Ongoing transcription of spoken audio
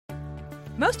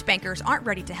Most bankers aren't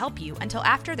ready to help you until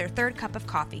after their third cup of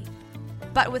coffee.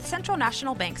 But with Central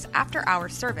National Bank's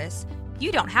after-hours service,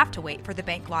 you don't have to wait for the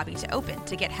bank lobby to open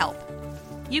to get help.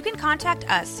 You can contact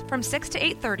us from 6 to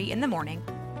 8:30 in the morning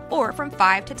or from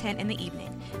 5 to 10 in the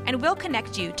evening, and we'll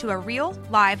connect you to a real,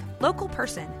 live, local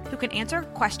person who can answer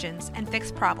questions and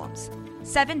fix problems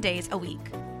 7 days a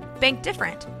week. Bank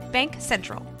different. Bank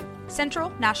Central. Central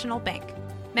National Bank.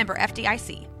 Member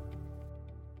FDIC.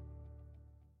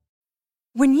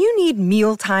 When you need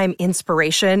mealtime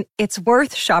inspiration, it's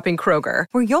worth shopping Kroger,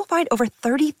 where you'll find over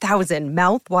 30,000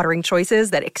 mouth-watering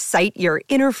choices that excite your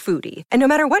inner foodie. And no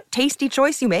matter what tasty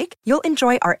choice you make, you'll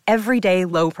enjoy our everyday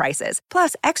low prices,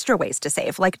 plus extra ways to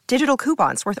save, like digital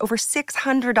coupons worth over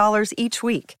 $600 each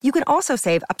week. You can also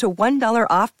save up to $1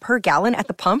 off per gallon at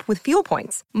the pump with fuel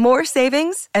points. More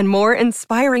savings and more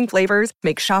inspiring flavors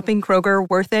make shopping Kroger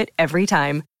worth it every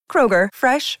time. Kroger,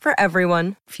 fresh for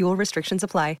everyone. Fuel restrictions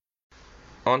apply.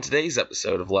 On today's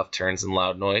episode of Left Turns and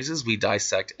Loud Noises, we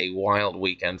dissect a wild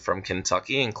weekend from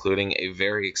Kentucky, including a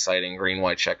very exciting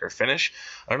green-white checker finish,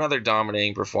 another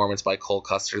dominating performance by Cole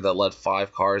Custer that led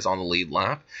 5 cars on the lead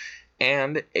lap,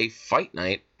 and a fight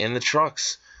night in the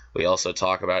trucks. We also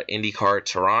talk about IndyCar at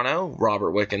Toronto,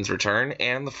 Robert Wickens' return,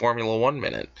 and the Formula One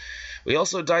Minute. We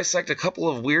also dissect a couple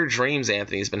of weird dreams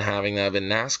Anthony's been having that have been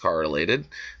NASCAR-related,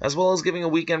 as well as giving a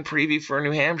weekend preview for New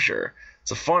Hampshire. It's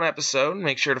a fun episode.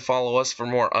 Make sure to follow us for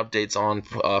more updates on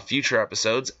future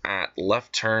episodes at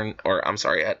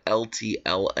LTLN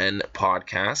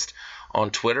Podcast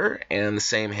on Twitter and the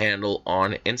same handle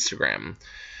on Instagram.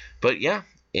 But yeah,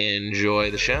 enjoy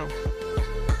the show.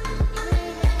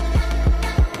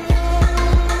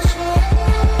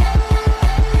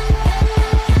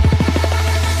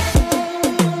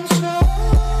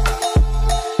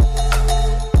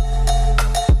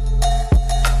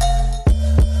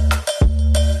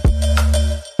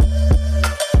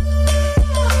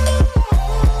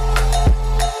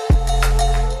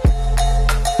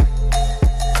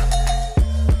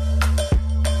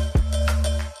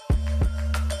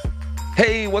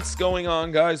 Hey, what's going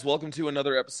on, guys? Welcome to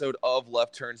another episode of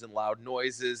Left Turns and Loud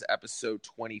Noises, episode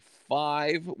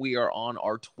 25. We are on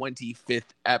our 25th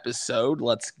episode.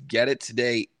 Let's get it.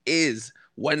 Today is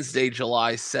Wednesday,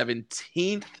 July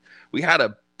 17th. We had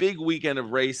a big weekend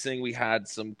of racing. We had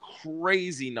some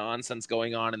crazy nonsense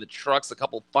going on in the trucks, a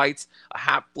couple fights, a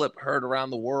hat flip heard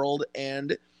around the world,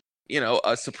 and,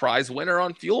 a surprise winner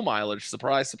on fuel mileage.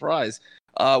 Surprise, surprise.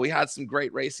 We had some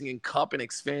great racing in Cup and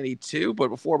Xfinity too, but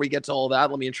before we get to all that,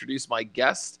 let me introduce my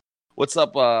guest. What's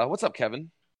up,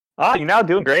 Kevin? You're now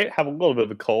doing great. Have a little bit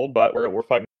of a cold, but we're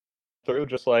fighting through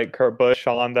just like Kurt Busch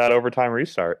on that overtime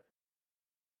restart.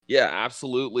 Yeah,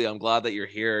 absolutely. I'm glad that you're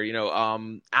here.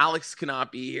 Alex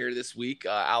cannot be here this week.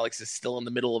 Alex is still in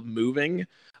the middle of moving.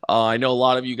 I know a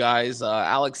lot of you guys.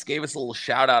 Alex gave us a little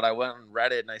shout out. I went and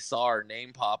read it and I saw her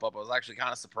name pop up. I was actually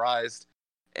kind of surprised.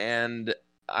 And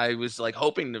I was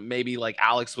hoping that maybe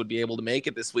Alex would be able to make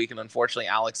it this week, and unfortunately,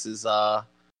 Alex is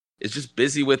just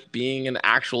busy with being an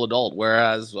actual adult,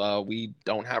 whereas we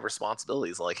don't have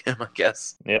responsibilities like him, I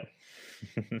guess. Yep.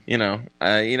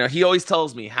 He always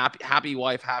tells me happy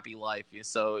wife, happy life.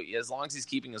 So as long as he's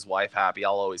keeping his wife happy,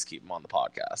 I'll always keep him on the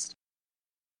podcast.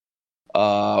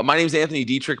 My name's Anthony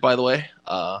Dietrich, by the way.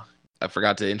 I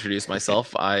forgot to introduce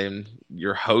myself. I'm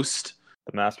your host.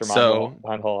 The mastermind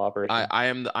behind the whole operation. I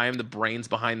am the brains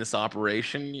behind this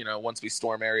operation. Once we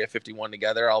storm Area 51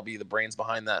 together, I'll be the brains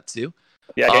behind that too.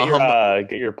 Yeah,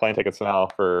 get your plane tickets now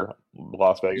for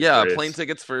Las Vegas. Yeah, plane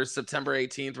tickets for September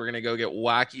 18th. We're gonna go get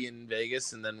wacky in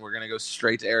Vegas, and then we're gonna go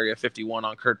straight to Area 51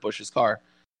 on Kurt Busch's car.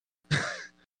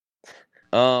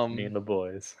 Me and the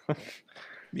boys.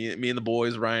 me and the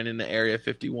boys, Ryan, in the Area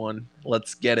 51.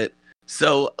 Let's get it.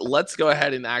 So let's go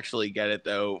ahead and actually get it,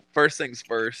 though. First things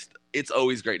first, it's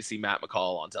always great to see Matt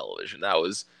McCall on television. That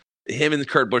was him and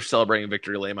Kurt Busch celebrating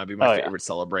Victory Lane might be my favorite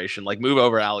celebration. Move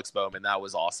over Alex Bowman. That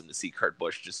was awesome to see Kurt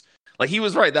Busch just, he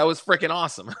was right. That was freaking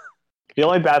awesome. The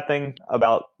only bad thing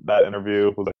about that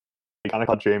interview was he kind of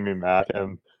called Jamie Mack,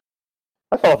 and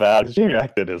I felt bad because Jamie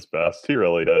Mack did his best. He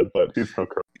really did, but he's so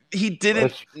crazy. He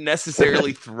didn't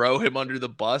necessarily throw him under the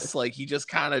bus. He just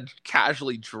kind of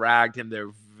casually dragged him there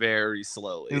very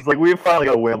slowly. He's we finally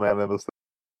got a win, man, in this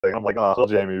thing. I'm oh,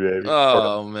 Jamie, baby.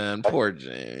 Oh, man, poor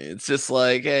Jamie. It's just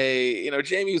hey,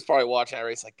 Jamie was probably watching that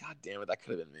race God damn it, that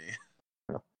could have been me.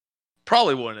 Yeah.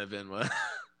 Probably wouldn't have been, but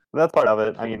that's part of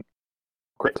it. I mean,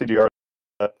 great CGR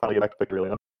finally get back to Victory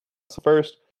Lane. It's the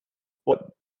first,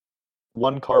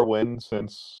 one car win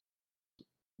since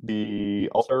the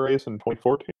All-Star race in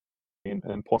 2014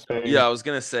 and points paying. Yeah, I was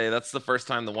going to say, that's the first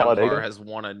time the one car has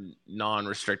won a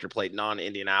non-restrictor plate,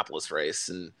 non-Indianapolis race.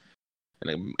 And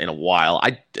in a while.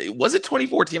 Was it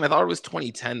 2014? I thought it was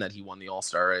 2010 that he won the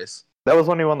All-Star race. That was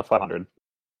when he won the 500.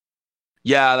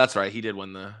 Yeah, that's right. He did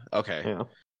win the. Okay. Yeah.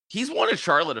 He's won at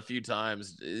Charlotte a few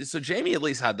times, so Jamie at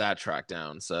least had that track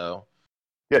down. So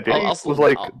yeah, Jamie was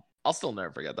like I'll still never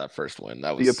forget that first win.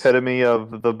 That was the epitome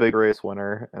of the big race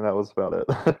winner, and that was about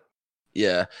it.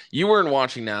 Yeah, you weren't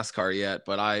watching NASCAR yet,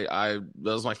 but I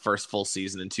that was my first full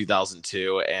season in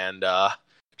 2002, and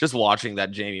just watching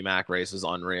that Jamie Mack race was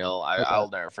unreal. I'll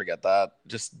never forget that.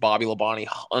 Just Bobby Labonte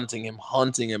hunting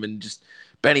him, and just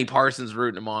Benny Parsons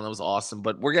rooting him on. That was awesome.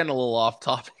 But we're getting a little off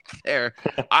topic there.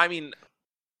 I mean.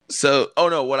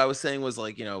 What I was saying was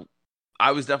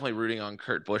I was definitely rooting on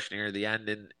Kurt Busch near the end,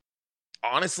 and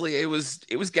honestly, it was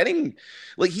getting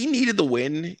he needed the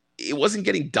win. It wasn't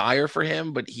getting dire for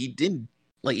him, but he didn't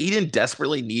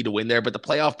desperately need to win there. But the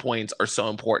playoff points are so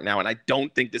important now, and I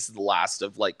don't think this is the last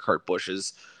of Kurt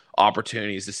Busch's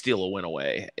opportunities to steal a win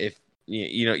away. If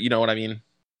you know what I mean?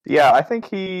 Yeah, I think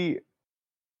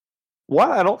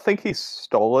I don't think he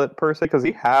stole it per se because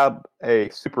he had a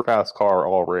super fast car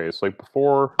all race.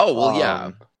 Before. Oh well,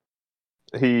 yeah.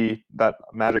 That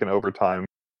magic in overtime,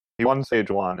 he won stage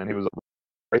 1 and he was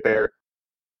right there.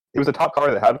 It was a top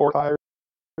car that had 4 tires.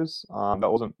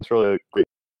 That wasn't necessarily a great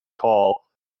call,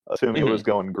 assuming it was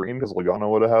going green because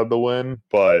Logano would have had the win.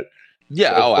 But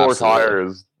yeah, 4 absolutely.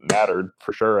 tires mattered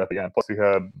for sure at the end. Plus, he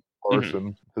had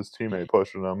Larson, his teammate,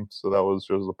 pushing him, so that was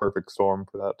just a perfect storm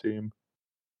for that team.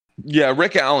 Yeah,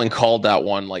 Rick Allen called that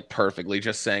one perfectly,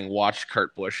 just saying watch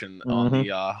Kurt Busch on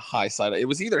the high side. It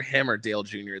was either him or Dale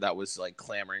Jr. that was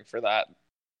clamoring for that.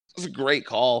 It was a great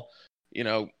call.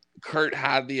 Kurt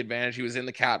had the advantage. He was in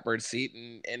the catbird seat,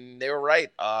 and they were right.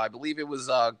 I believe it was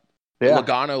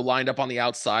Logano lined up on the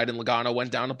outside, and Logano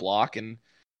went down to block, and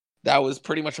that was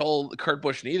pretty much all Kurt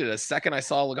Busch needed. A second I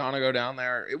saw Logano go down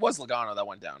there, it was Logano that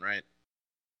went down, right?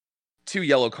 2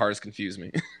 yellow cars confuse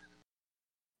me.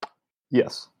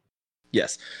 Yes.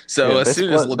 Yes. So as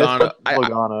soon as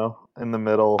Logano in the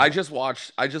middle. I just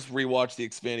rewatched the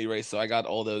Xfinity race, so I got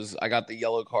all those. I got the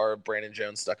yellow car, Brandon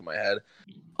Jones stuck in my head.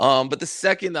 But the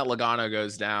second that Logano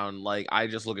goes down, I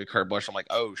just look at Kurt Busch. I'm like,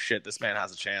 oh shit, this man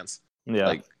has a chance.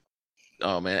 Yeah.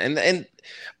 Oh man, and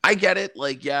I get it.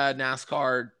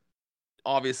 NASCAR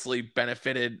obviously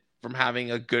benefited from having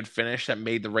a good finish that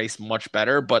made the race much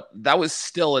better, but that was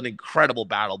still an incredible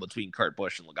battle between Kurt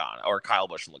Busch and Logano, or Kyle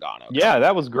Busch and Logano. Yeah,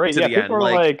 that was great. Yeah, people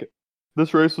were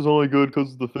this race was only good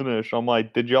because of the finish. I'm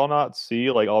like, did y'all not see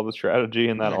all the strategy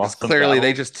in that awesome clearly battle?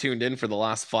 They just tuned in for the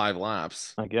last 5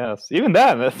 laps. I guess. Even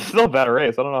then, that's still a bad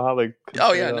race. I don't know how they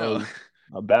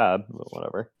bad, but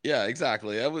whatever. Yeah,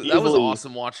 exactly. That was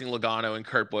awesome watching Logano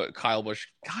and Kyle Busch,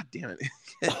 god damn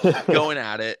it, going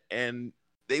at it, and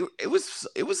it was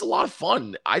a lot of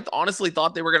fun. I honestly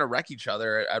thought they were going to wreck each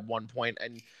other at one point,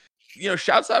 and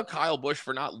shouts out Kyle Busch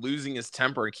for not losing his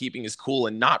temper and keeping his cool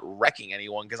and not wrecking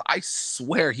anyone, because I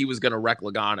swear he was going to wreck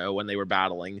Logano when they were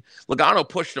battling. Logano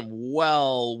pushed him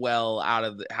well out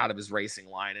of his racing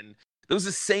line, and it was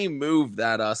the same move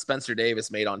that Spencer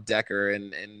Davis made on Decker,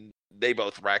 and they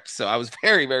both wrecked. So I was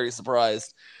very, very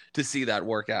surprised to see that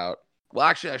work out. Well,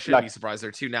 actually, I shouldn't be surprised.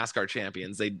 They're 2 NASCAR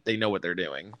champions. They know what they're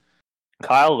doing.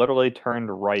 Kyle literally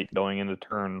turned right going into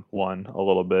turn 1 a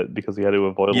little bit because he had to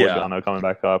avoid Logano coming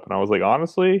back up. And I was like,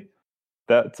 honestly,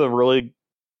 that's a really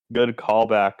good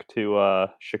callback to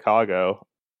Chicago,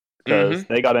 because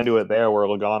they got into it there where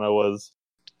Logano was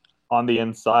on the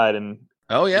inside, and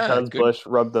because Busch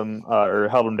rubbed them or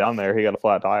held him down there, he got a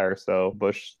flat tire. So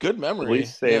Busch, good memory, at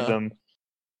least saved him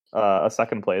a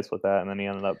second place with that, and then he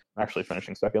ended up actually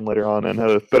finishing second later on and had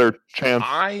a better chance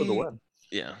for the win.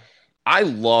 Yeah. I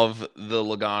love the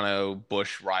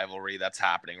Logano-Busch rivalry that's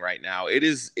happening right now. It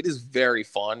is very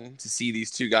fun to see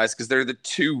these 2 guys, because they're the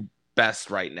 2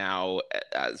 best right now,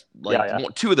 as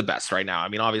 2 of the best right now. I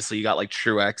mean, obviously you got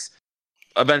Truex.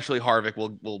 Eventually Harvick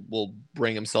will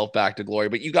bring himself back to glory,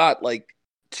 but you got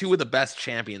 2 of the best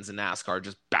champions in NASCAR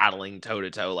just battling toe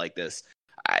to toe like this.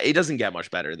 It doesn't get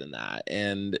much better than that.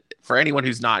 And for anyone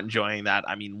who's not enjoying that,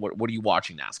 I mean, what are you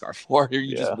watching NASCAR for? Are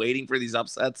you just waiting for these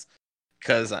upsets?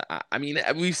 Because I mean,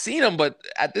 we've seen them, but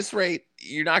at this rate,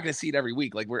 you're not going to see it every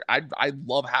week. I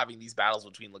love having these battles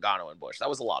between Logano and Busch. That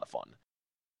was a lot of fun.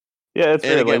 Yeah, it's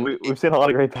weird. Again, we've seen a lot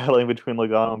of great battling between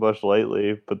Logano and Busch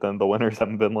lately, but then the winners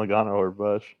haven't been Logano or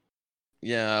Busch.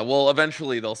 Yeah, well,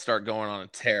 eventually they'll start going on a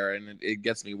tear, and it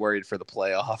gets me worried for the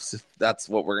playoffs if that's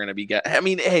what we're going to be getting. I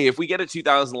mean, hey, if we get a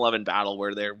 2011 battle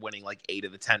where they're winning 8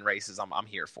 of the 10 races, I'm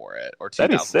here for it. Or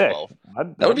 2012. That'd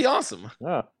be sick. That would be awesome.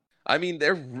 Yeah. I mean,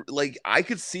 they're like, I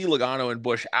could see Logano and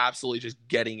Busch absolutely just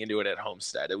getting into it at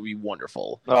Homestead. It would be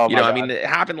wonderful. Oh You my know, I God. mean, it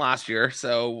happened last year,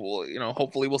 so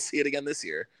hopefully we'll see it again this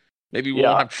year. Maybe we Yeah.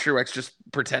 won't have Truex just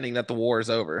pretending that the war is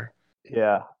over.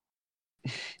 Yeah.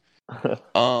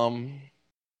 But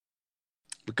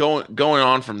going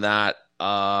on from that,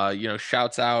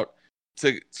 shouts out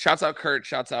Kurt,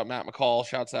 shouts out Matt McCall,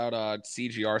 shouts out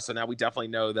CGR. So now we definitely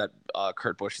know that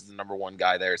Kurt Busch is the number one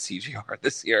guy there at CGR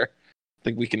this year. I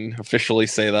think we can officially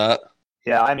say that.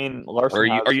 Yeah, I mean, Larson. Or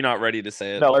are you not ready to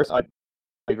say it? No, Larson. I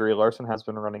agree. Larson has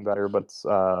been running better, but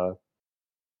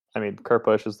I mean, Kurt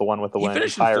Busch is the one with the win. He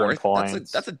finished in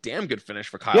fourth. That's a damn good finish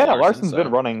for Kyle. Yeah, Larson's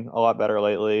been running a lot better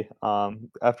lately.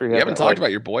 After we haven't talked about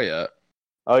your boy yet.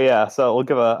 Oh yeah, so we'll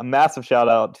give a massive shout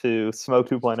out to Smoke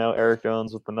 2.0 Eric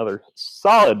Jones with another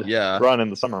solid run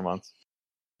in the summer months.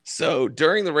 So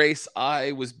during the race,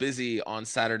 I was busy on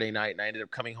Saturday night, and I ended up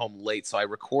coming home late. So I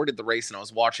recorded the race, and I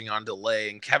was watching on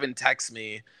delay. And Kevin texts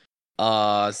me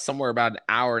somewhere about an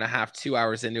hour and a half, 2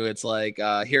 hours into it. It's like,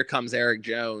 here comes Eric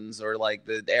Jones, or like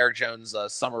the Eric Jones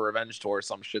Summer Revenge Tour.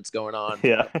 Some shit's going on.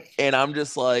 Yeah. And I'm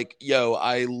just like, yo,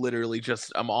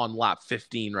 I'm on lap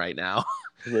 15 right now.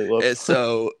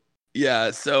 So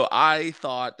I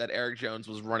thought that Eric Jones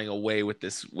was running away with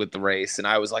the race, and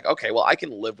I was like, okay, well, I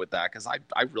can live with that because I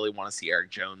really want to see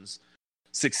Eric Jones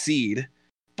succeed.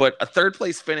 But a third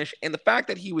place finish, and the fact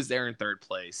that he was there in third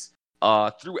place,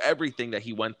 through everything that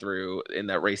he went through in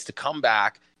that race, to come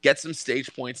back, get some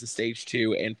stage points in stage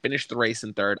 2, and finish the race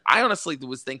in third. I honestly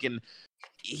was thinking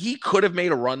he could have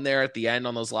made a run there at the end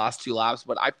on those last 2 laps,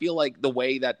 but I feel like the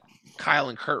way that Kyle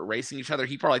and Kurt racing each other,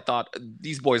 he probably thought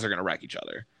these boys are going to wreck each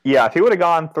other. Yeah, if he would have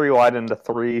gone 3 wide into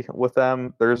 3 with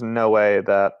them, there's no way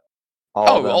that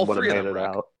all three of them made it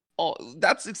out.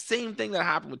 That's the same thing that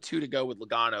happened with 2 to go with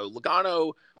Logano.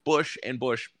 Logano, Busch, and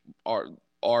Busch are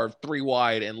 3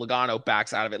 wide, and Logano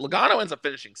backs out of it. Logano ends up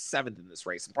finishing 7th in this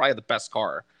race and probably had the best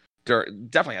car.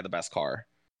 Definitely had the best car.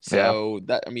 So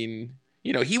that, I mean,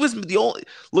 he was the only.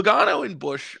 Logano and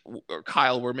Busch or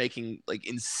Kyle were making like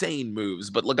insane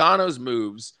moves, but Logano's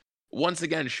moves once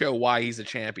again show why he's a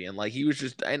champion. Like, he was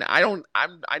just, and I know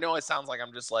it sounds like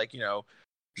I'm just like,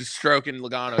 just stroking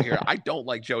Logano here. I don't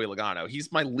like Joey Logano.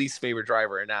 He's my least favorite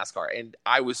driver in NASCAR, and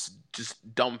I was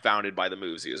just dumbfounded by the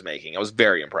moves he was making. I was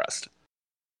very impressed.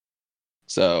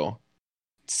 So,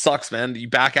 sucks, man. You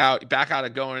back out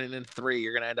of going in 3,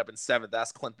 you're gonna end up in 7th.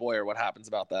 Ask Clint Boyer what happens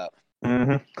about that.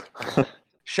 Mm-hmm.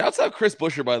 Shouts out Chris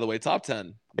Buescher, by the way, top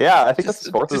 10. Yeah, I think that's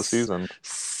his 4th of the season.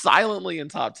 Silently in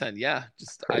top 10. Yeah,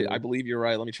 I believe you're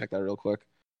right. Let me check that real quick.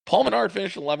 Paul Menard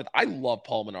finished 11th. I love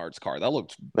Paul Menard's car. That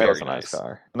looked very nice.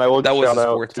 Car. And I will that was his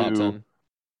 4th top 10.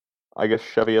 I guess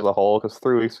Chevy as a whole, because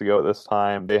 3 weeks ago at this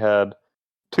time, they had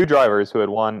 2 drivers who had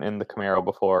won in the Camaro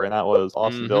before, and that was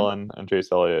Austin Dillon and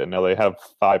Chase Elliott. And now they have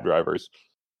 5 drivers.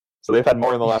 So they've had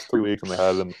more in the last 3 weeks than they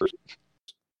had in the first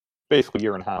basically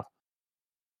year and a half.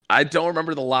 I don't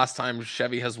remember the last time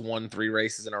Chevy has won 3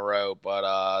 races in a row, but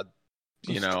oh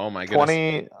my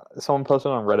goodness. Someone posted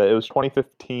on Reddit, it was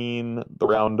 2015, the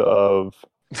round of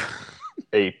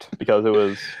 8, because it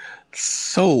was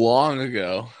so long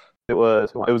ago. It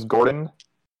was Gordon,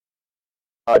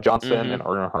 Johnson, and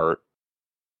Earnhardt.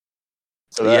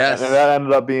 So that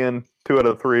ended up being 2 out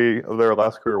of 3 of their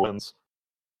last career wins.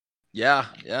 Yeah,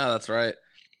 that's right.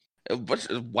 A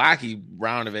wacky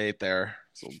round of 8 there.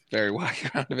 So very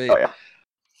wacky round of 8. Oh, yeah.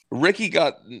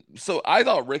 I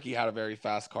thought Ricky had a very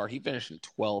fast car. He finished in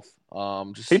 12th.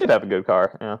 He did have a good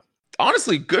car, yeah.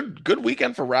 Honestly, good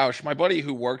weekend for Roush. My buddy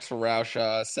who works for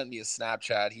Roush sent me a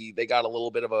Snapchat. They got a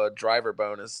little bit of a driver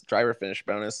finish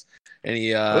bonus, and he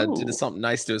did something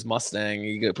nice to his Mustang.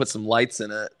 He put some lights in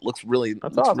it. Looks really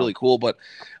cool. But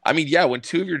I mean, yeah, when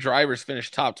 2 of your drivers finish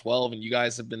top 12, and you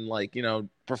guys have been like,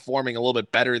 performing a little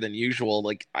bit better than usual,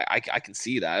 like I can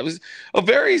see that. It was a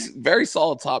very, very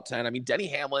solid top 10. I mean, Denny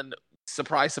Hamlin,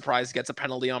 surprise, surprise, gets a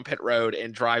penalty on pit road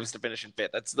and drives to finish in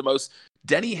 5th. That's the most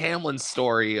Denny Hamlin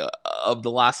story of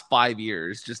the last 5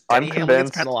 years. Just Denny Hamlin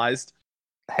gets penalized.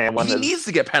 He needs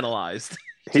to get penalized.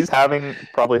 He's having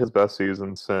probably his best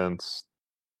season since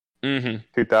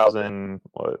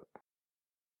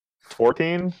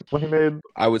 2014 when he made.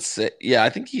 I would say, yeah, I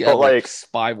think he had like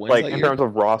 5 wins. Like in terms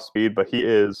of raw speed, but he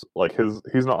is like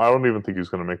he's not. I don't even think he's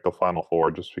going to make the final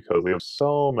 4 just because they have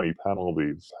so many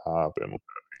penalties happen.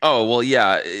 Oh well,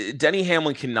 yeah. Denny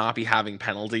Hamlin cannot be having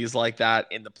penalties like that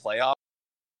in the playoffs.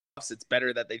 It's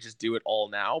better that they just do it all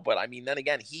now. But I mean, then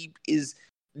again,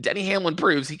 Denny Hamlin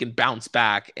proves he can bounce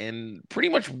back and pretty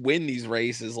much win these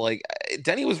races. Like,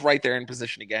 Denny was right there in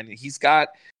position again. He's got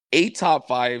 8 top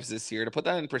 5s this year. To put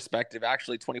that in perspective,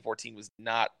 actually 2014 was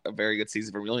not a very good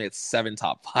season for him. We only had 7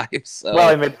 top 5s. So well,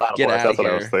 I made Final get Four. out That's of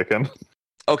what I was here. thinking.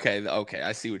 Okay,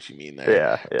 I see what you mean there.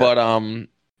 Yeah. But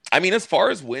I mean, as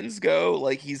far as wins go,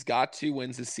 like he's got 2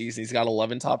 wins this season. He's got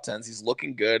 11 top 10s. He's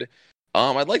looking good.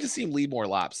 I'd like to see him lead more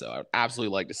laps, though. I'd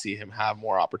absolutely like to see him have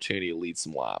more opportunity to lead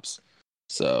some laps.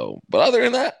 So, but other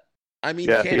than that, I mean,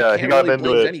 Yeah, can't he got really into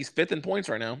blame it. Denny. He's 5th in points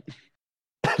right now.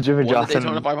 Jimmy Won the Johnson.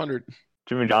 Daytona 500.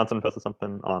 Jimmy Johnson posted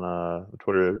something on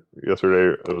Twitter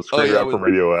yesterday. It was Oh, yeah, from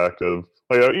Radioactive.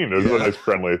 Like, it's a nice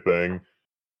friendly thing.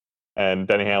 And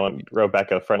Denny Hamlin wrote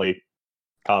back a friendly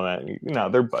comment.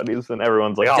 They're buddies, and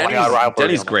everyone's like, "Oh my god, rivalry."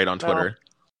 Denny's great on Twitter.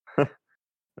 No.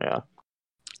 Yeah,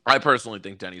 I personally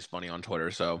think Denny's funny on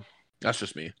Twitter, so that's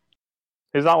just me.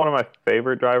 he's not one of my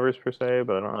favorite drivers per se,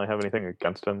 but I don't really have anything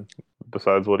against him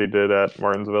besides what he did at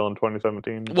Martinsville in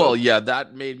 2017. Well, yeah,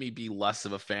 that made me be less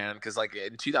of a fan because, like,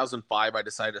 in 2005, I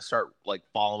decided to start like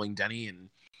following Denny. In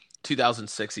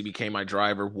 2006, he became my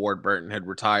driver. Ward Burton had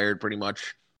retired pretty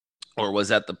much, or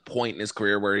was at the point in his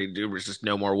career where there was just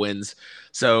no more wins.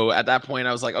 So at that point,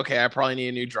 I was like, okay, I probably need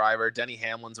a new driver. Denny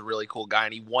Hamlin's a really cool guy,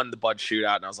 and he won the Bud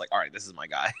Shootout, and I was like, all right, this is my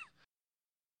guy.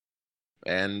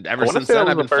 And ever since then,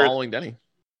 I've been following Denny.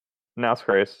 NASCAR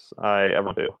race I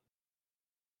ever do.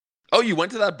 Oh, you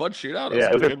went to that Bud Shootout?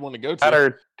 That was a good one to go to.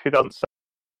 At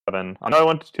 2007. I know I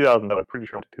went to 2000, I'm pretty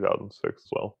sure I went to 2006 as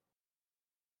well.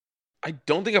 I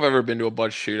don't think I've ever been to a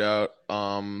Bud Shootout.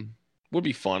 Would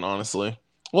be fun, honestly.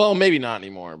 Well, maybe not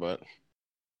anymore, but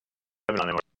Not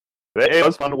anymore. It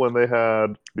was fun when they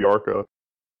had the ARCA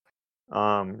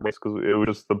race because it was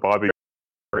just the Bobby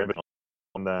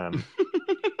and then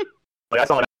I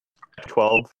saw it at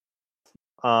 12.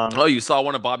 Oh, you saw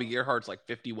one of Bobby Gerhardt's like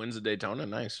 50 wins at Daytona?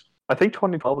 Nice. I think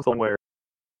 2012 was the one where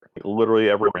literally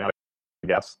everyone ran out of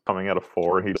gas coming out of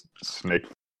 4 and he just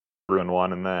snaked through and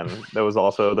won. And then there was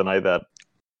also the night that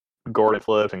Gordon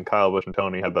flipped and Kyle Busch and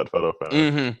Tony had that photo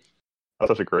finish. Mm-hmm. That's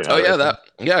such a great night. Oh,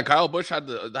 yeah, Kyle Busch had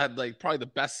like probably the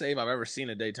best save I've ever seen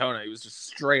at Daytona. He was just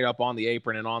straight up on the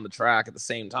apron and on the track at the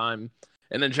same time.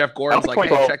 And then Jeff Gordon's like,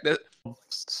 hey, check this.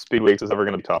 Speed Weeks is ever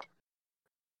going to be tough.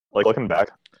 Like, looking back.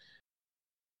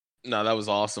 No, that was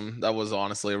awesome. That was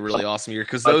honestly a really awesome year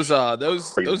because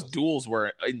those duels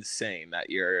were insane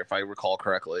that year, if I recall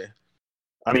correctly.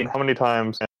 I mean, how many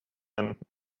times can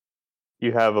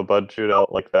you have a Bud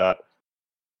Shootout like that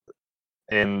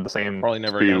in the same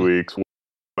Speed Weeks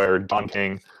where John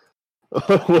King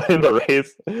wins the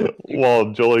race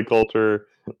while Jolie Coulter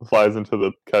flies into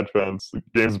the catch fence,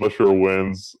 James Busher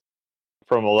wins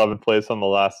from 11th place on the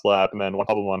last lap, and then Juan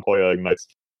Pablo Montoya ignites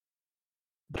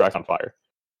the track on fire.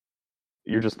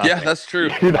 You're just not that's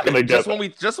true. You're not gonna just when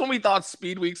we thought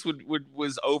Speed Weeks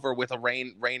was over with a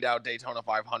rained out Daytona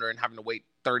 500 and having to wait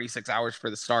 36 hours for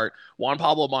the start, Juan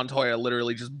Pablo Montoya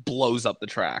literally just blows up the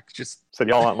track. Just said,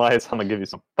 "Y'all want lights? I'm gonna give you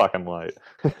some fucking light."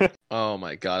 Oh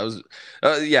my god, it was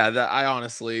I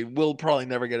honestly will probably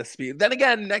never get a speed. Then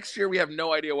again, next year we have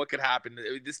no idea what could happen.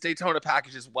 This Daytona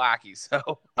package is wacky,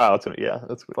 so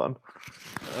that's fun.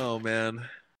 Oh man.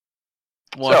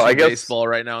 Watching baseball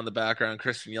right now in the background.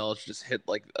 Christian Yelich just hit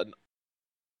like an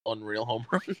unreal home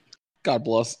run. God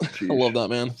bless. Jeez. I love that,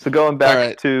 man. So going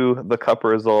back to the Cup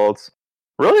results,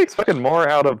 really expected more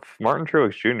out of Martin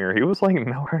Truex Jr. He was like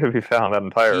nowhere to be found that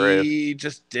entire race. He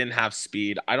just didn't have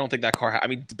speed. I don't think that car. I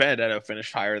mean, Benedetto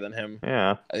finished higher than him.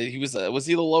 Yeah, he was. Was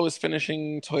he the lowest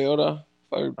finishing Toyota?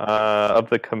 Of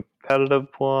the competitive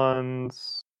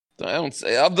ones, I don't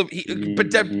say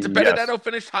Benedetto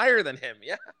finished higher than him.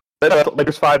 Yeah. Like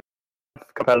there's 5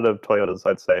 competitive Toyotas,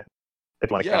 I'd say.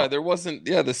 There wasn't.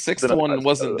 Yeah, the 6th one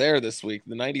wasn't there this week.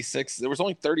 The 96. There was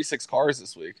only 36 cars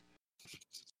this week.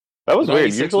 That was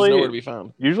weird. Usually, nowhere to be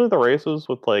found. Usually the races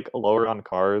with like lower on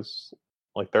cars,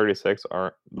 like 36,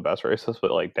 aren't the best races. But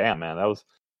like, damn man, that was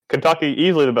Kentucky,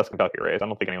 easily the best Kentucky race. I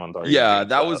don't think anyone's arguing. Yeah,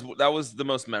 that was the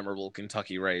most memorable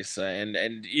Kentucky race, and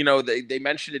you know they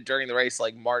mentioned it during the race.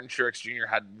 Like Martin Truex Jr.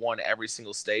 had won every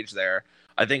single stage there.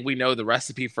 I think we know the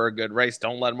recipe for a good race.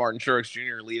 Don't let Martin Truex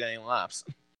Jr. lead any laps.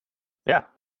 Yeah,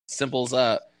 simple as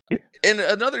that. Yeah. And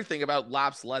another thing about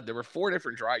laps led, there were 4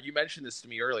 different drivers. You mentioned this to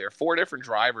me earlier. 4 different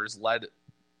drivers led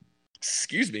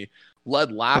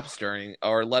laps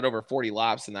led over 40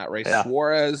 laps in that race. Yeah.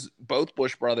 Suarez, both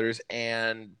Busch brothers,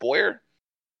 and Boyer.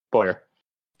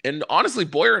 And honestly,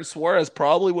 Boyer and Suarez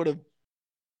probably would have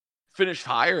finished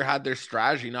higher had their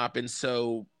strategy not been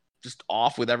so just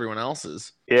off with everyone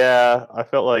else's. Yeah, I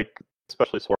felt like,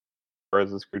 especially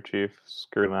Suarez's crew chief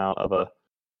screwed him out of a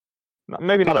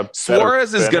maybe not a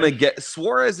Suarez is finish.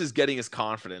 Suarez is getting his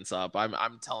confidence up.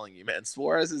 I'm telling you, man.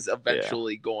 Suarez is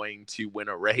eventually going to win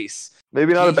a race.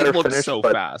 Maybe not a better looks finish, so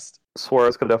but fast.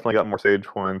 Suarez could definitely got more stage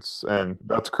points, and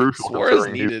that's crucial. Suarez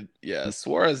needed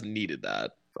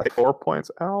that. Like 4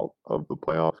 points out of the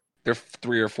playoff. They're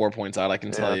 3 or 4 points out. I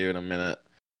can tell you in a minute.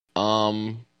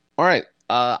 All right.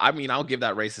 I mean, I'll give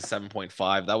that race a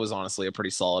 7.5. That was honestly a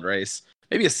pretty solid race.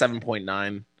 Maybe a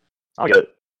 7.9. I'll get it.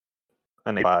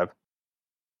 An 8.5.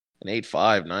 An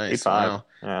 8.5. Nice. 8.5. Wow.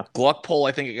 Yeah. Gluck poll,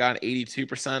 I think it got an 82%.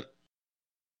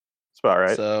 It's about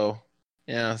right. So,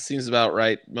 yeah, seems about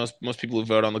right. Most people who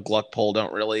vote on the Gluck poll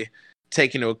don't really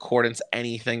take into accordance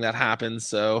anything that happens.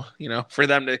 So, for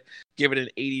them to give it an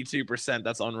 82%,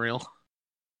 that's unreal.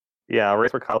 Yeah, a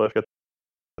race where Kyle Busch gets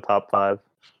the top 5.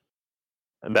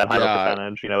 And that high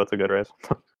percentage, it's a good race.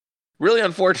 Really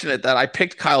unfortunate that I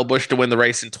picked Kyle Busch to win the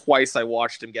race, and twice I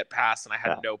watched him get passed, and I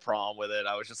had no problem with it.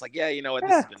 I was just like, yeah, you know what,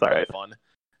 this has been really fun.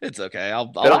 It's okay.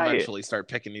 I'll eventually start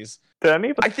picking these.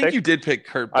 I think you did pick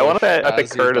Kurt Busch. I want to say I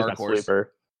picked Kurt as my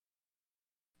sleeper.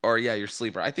 Or yeah, your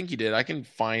sleeper. I think you did. I can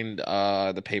find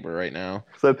the paper right now.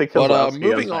 So I picked Keselowski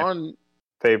moving on.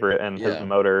 Favorite, and his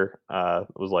motor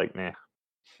was like, nah.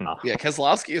 No. Yeah,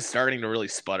 Keselowski is starting to really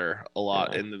sputter a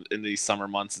lot in these summer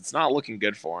months. It's not looking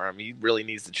good for him. He really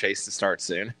needs the chase to start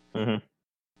soon.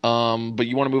 Mm-hmm. But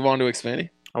you want to move on to Xfinity?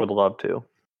 I would love to.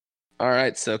 All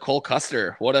right, so Cole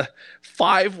Custer, what a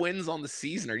 5 wins on the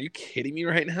season. Are you kidding me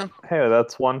right now? Hey,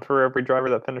 that's one for every driver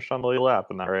that finished on the lead lap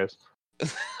in that race.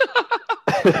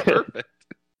 Perfect.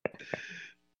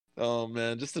 Oh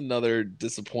man, just another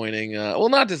disappointing. Well,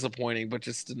 not disappointing, but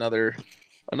just another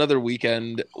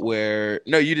weekend where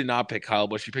you did not pick Kyle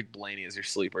Busch. You picked Blaney as your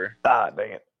sleeper. Ah,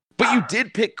 dang it! But you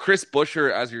did pick Chris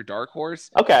Buescher as your dark horse.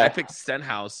 Okay. I picked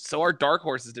Stenhouse, so our dark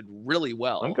horses did really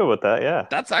well. I'm good with that. Yeah.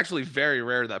 That's actually very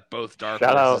rare that both dark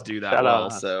horses do that well.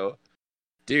 Out. So,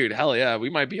 dude, hell yeah,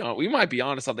 we might be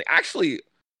on to something. Actually.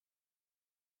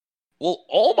 Well,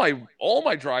 all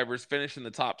my drivers finished in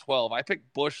the top 12. I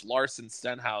picked Busch, Larson,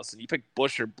 Stenhouse, and you picked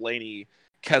Buescher, Blaney,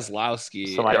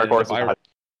 Keselowski. So my dark horse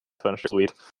finished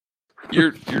sweet.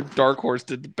 Your dark horse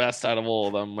did the best out of all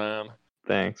of them, man.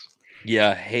 Thanks.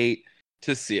 Yeah, hate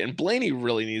to see it. And Blaney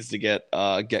really needs to get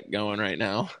going right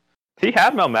now. He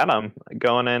had momentum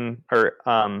going in or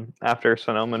after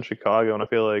Sonoma and Chicago, and I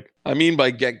feel like. I mean, by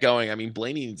get going, I mean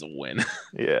Blaney needs a win.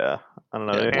 Yeah, I don't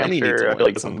know. Yeah, New Hampshire, I feel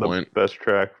like isn't the best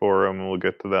track for him, and we'll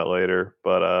get to that later.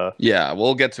 But yeah,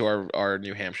 we'll get to our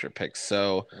New Hampshire picks.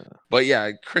 So, but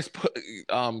yeah, Chris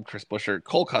Buescher,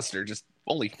 Cole Custer, just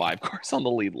only 5 cars on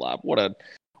the lead lap. What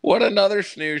another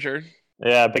snoozer.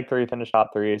 Yeah, Big 3 finished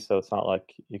top 3, so it's not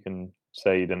like you can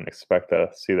say you didn't expect to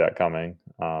see that coming.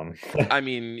 I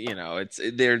mean,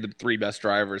 they're the 3 best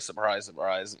drivers. Surprise,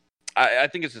 surprise. I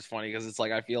think it's just funny because it's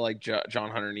like I feel like John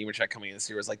Hunter Nemechek coming in this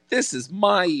year was like, this is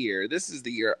my year. This is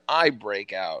the year I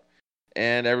break out.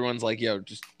 And everyone's like, yo,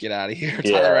 just get out of here.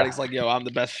 Yeah. Tyler Reddick's like, yo, I'm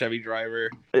the best Chevy driver.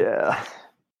 Yeah.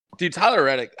 Dude, Tyler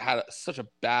Reddick had such a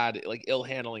bad,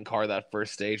 ill-handling car that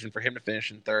first stage, and for him to finish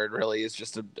in 3rd really is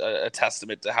just a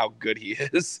testament to how good he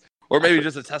is. Or maybe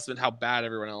just a testament to how bad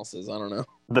everyone else is. I don't know.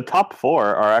 The top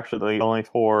 4 are actually the only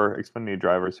 4 Xfinity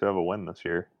drivers who have a win this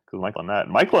year. Because Michael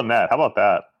Annett, how about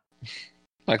that?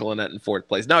 Michael Annett in 4th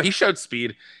place. No, he showed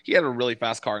speed. He had a really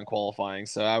fast car in qualifying,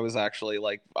 so I was actually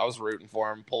I was rooting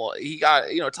for him. He got,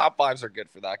 top 5s are good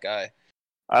for that guy.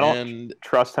 I don't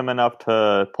trust him enough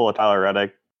to pull a Tyler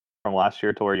Reddick from last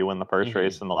year to where you win the first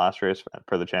race and the last race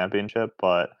for the championship.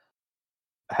 But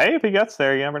hey, if he gets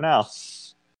there, you never know.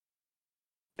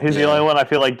 He's the only one I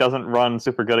feel like doesn't run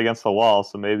super good against the wall.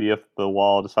 So maybe if the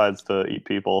wall decides to eat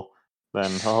people, then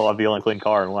he'll have the only clean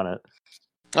car and win it.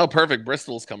 Oh, perfect.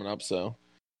 Bristol's coming up, so.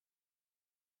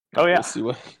 Oh, yeah. We'll see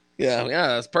what. Yeah,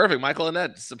 that's perfect. Michael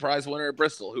Annett, surprise winner at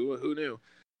Bristol. Who knew?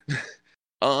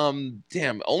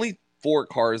 Damn, only 4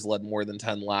 cars led more than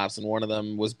 10 laps, and one of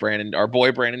them was our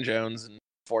boy Brandon Jones, and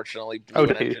unfortunately blew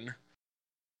an engine.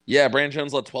 Yeah, Brandon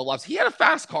Jones led 12 laps. He had a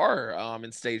fast car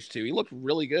in stage 2. He looked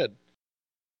really good.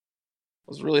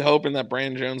 I was really hoping that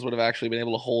Brandon Jones would have actually been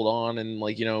able to hold on and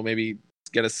maybe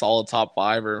get a solid top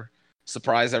 5 or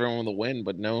surprise everyone with a win,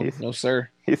 but no, sir.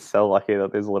 He's so lucky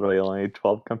that there's literally only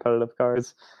 12 competitive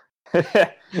cars.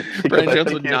 Brandon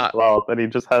Jones would not. 12, and he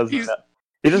just has. He's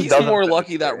more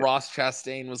lucky that Ross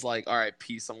Chastain was like, "All right,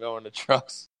 peace. I'm going to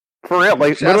trucks." For real,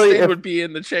 Chastain would be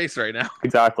in the chase right now.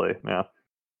 Exactly. Yeah.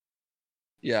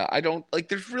 Yeah, I don't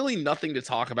there's really nothing to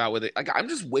talk about with it. I'm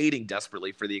just waiting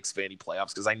desperately for the Xfinity playoffs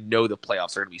because I know the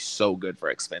playoffs are going to be so good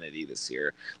for Xfinity this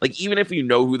year. Even if you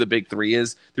know who the big 3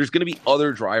 is, there's going to be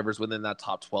other drivers within that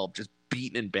top 12 just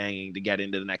beating and banging to get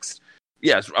into the next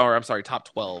Yes, or I'm sorry, top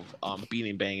 12,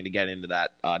 beating Bang to get into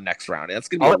that next round. That's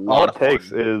going to be a All lot it of takes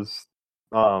fun. is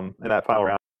in that final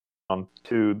round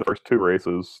to the first two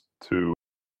races to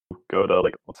go to,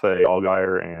 like, let's say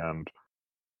Allgaier and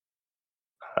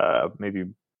maybe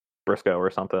Briscoe or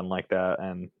something like that,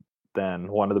 and then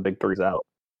one of the big three's out.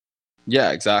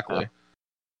 Yeah, exactly.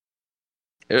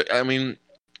 I mean,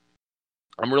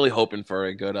 I'm really hoping for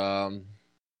a good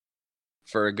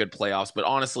playoffs, but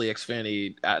honestly,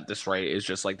 Xfinity at this rate is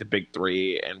just like the big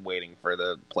three and waiting for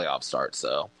the playoff start.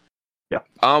 So yeah,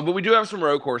 but we do have some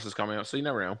road courses coming up, so you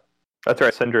never know. That's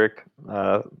right, Cindric,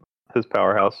 his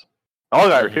powerhouse.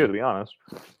 Allgaier too, to be honest.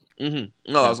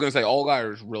 Mm-hmm. No, I was gonna say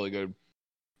Allgaier is really good.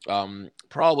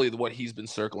 Probably what he's been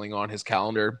circling on his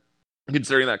calendar,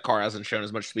 considering that car hasn't shown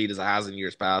as much speed as it has in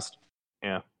years past.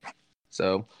 Yeah.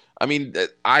 So, I mean,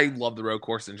 I love the road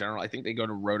course in general. I think they go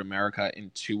to Road America in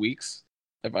 2 weeks,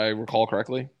 if I recall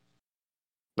correctly.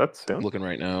 That's soon. I'm looking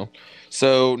right now.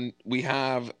 So we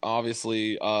have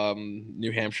obviously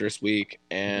New Hampshire this week,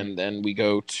 and then we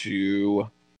go to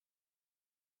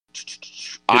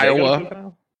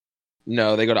Iowa.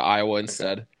 No, they go to Iowa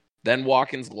instead. Okay. Then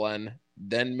Watkins Glen,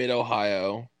 then Mid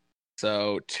Ohio.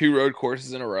 So 2 road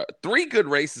courses in a row, 3 good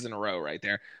races in a row, right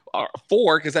there.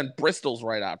 4, because then Bristol's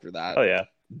right after that. Oh yeah.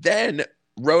 Then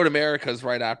Road America's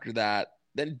right after that.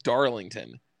 Then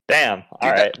Darlington. Damn. All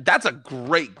right. That's a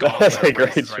great That's a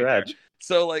great stretch. Right,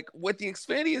 so, like, with the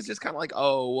Xfinity, it's just kind of like,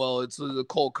 oh, well, it's the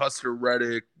Cole Custer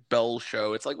Reddick Bell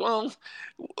show. It's like, well,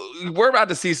 we're about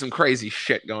to see some crazy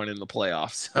shit going in the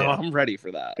playoffs. So I'm ready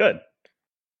for that. Good.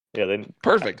 Yeah, then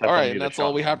perfect. All right, and that's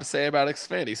all we have to say about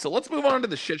Xfinity. So let's move on to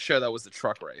the shit show that was the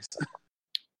truck race.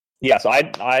 Yeah, so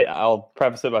I'll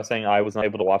preface it by saying I was not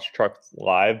able to watch trucks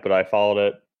live, but I followed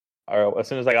it as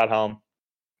soon as I got home.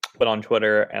 Put on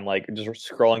Twitter and, like, just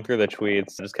scrolling through the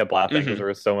tweets, I just kept laughing because there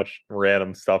was so much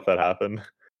random stuff that happened.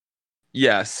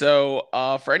 Yeah, so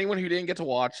for anyone who didn't get to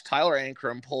watch, Tyler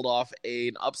Ankrum pulled off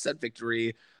an upset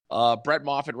victory. Brett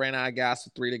Moffitt ran out of gas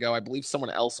with 3 to go. I believe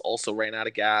someone else also ran out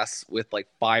of gas with like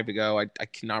 5 to go. I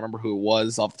cannot remember who it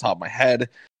was off the top of my head.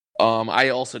 I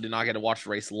also did not get to watch the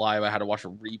race live. I had to watch a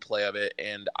replay of it,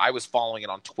 and I was following it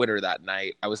on Twitter that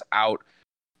night. I was out,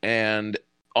 and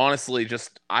honestly,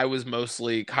 I was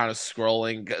mostly kind of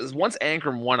scrolling because once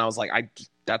Ankrum won, I was like,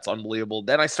 that's unbelievable.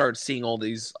 Then I started seeing all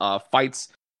these fights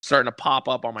starting to pop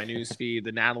up on my news feed.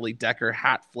 The Natalie Decker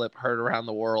hat flip heard around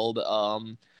the world.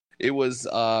 It was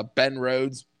Ben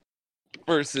Rhodes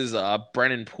versus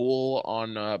Brennan Poole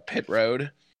on pit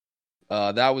road.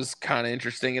 That was kind of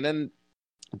interesting. And then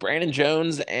Brandon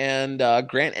Jones and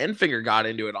Grant Enfinger got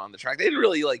into it on the track. They didn't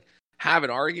really like have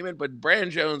an argument, but Brandon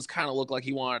Jones kind of looked like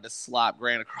he wanted to slap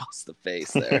Grant across the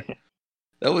face there.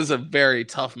 That was a very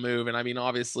tough move. And I mean,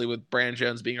 obviously with Brandon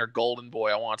Jones being our golden boy,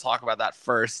 I want to talk about that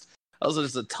first. That was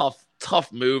just a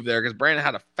tough move there because Brandon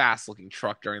had a fast looking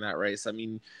truck during that race. I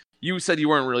mean, you said you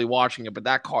weren't really watching it, but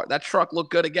that truck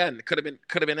looked good again. It could have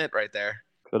been it right there.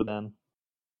 Could have been.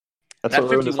 That's what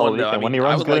ruined this whole weekend. I mean, when he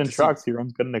runs good in trucks, he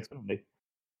runs good in Xfinity.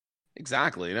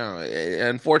 Exactly. No,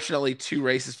 unfortunately, 2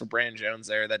 races for Brandon Jones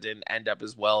there that didn't end up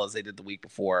as well as they did the week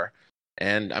before.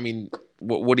 And I mean,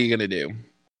 what are you gonna do?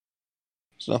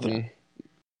 There's nothing.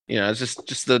 You know, it's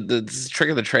just the trick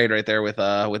of the trade right there with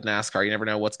NASCAR. You never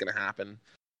know what's gonna happen.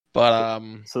 But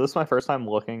so this is my first time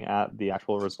looking at the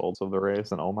actual results of the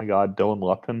race, and oh my god, Dylan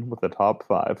Lupton with the top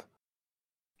 5.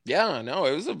 Yeah, no,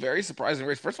 it was a very surprising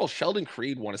race. First of all, Sheldon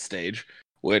Creed won a stage,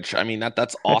 which I mean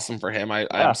that's awesome for him.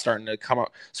 I'm starting to come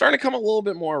a little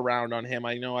bit more around on him.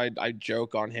 I know I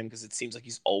joke on him because it seems like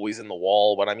he's always in the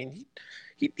wall, but I mean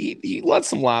he led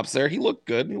some laps there. He looked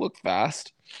good. He looked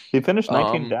fast. He finished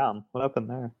 19 down. What happened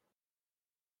there?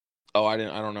 Oh, I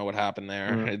don't know what happened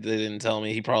there. They didn't tell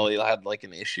me. He probably had like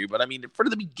an issue, but I mean, for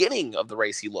the beginning of the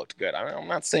race, he looked good. I'm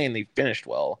not saying they finished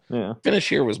well. Yeah. Finish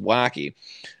here was wacky.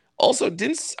 Also,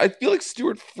 I feel like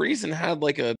Stuart Friesen had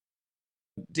like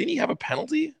didn't he have a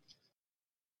penalty?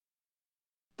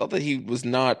 Thought that he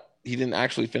didn't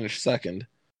actually finish second.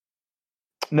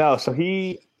 No, so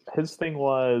his thing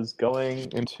was going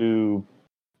into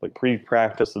like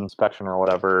pre-practice inspection or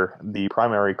whatever. The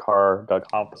primary car got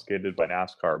confiscated by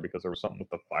NASCAR because there was something with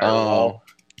the firewall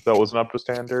that wasn't up to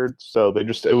standard. So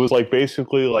it was like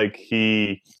basically like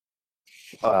he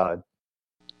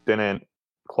didn't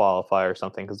qualify or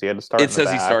something because he had to start. It says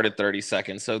he started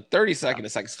 32nd, so 32nd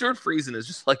is second. Stuart Friesen is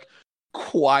just like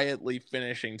quietly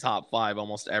finishing top 5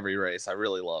 almost every race. I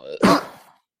really love it.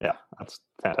 Yeah, that's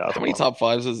fantastic. How many top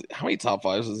fives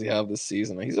does he have this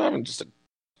season? He's having just a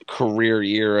career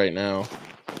year right now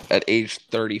at age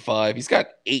 35. He's got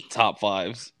 8 top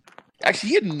 5s. Actually,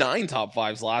 he had 9 top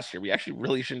 5s last year. We actually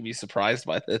really shouldn't be surprised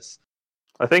by this.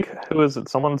 I think who is it?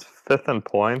 Someone's 5th in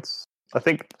points. I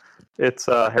think it's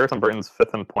Harrison Burton's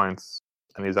 5th in points,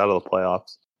 and he's out of the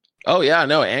playoffs. Oh yeah,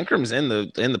 no, Ankram's in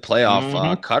the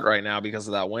playoff cut right now because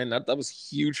of that win. That was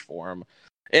huge for him.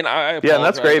 And I and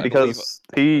that's great because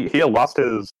he had lost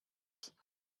his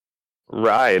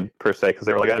ride per se because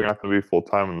they were like, you're not going to be full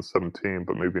time in the 17,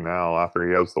 but maybe now after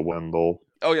he has the win, they'll.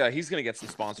 Oh yeah, he's going to get some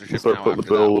sponsorship start now putting after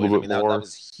the bill that a little win. bit more. That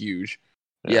was huge.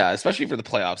 Yeah, especially for the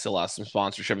playoffs, he'll have some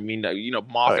sponsorship. I mean,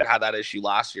 Moffitt had that issue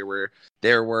last year where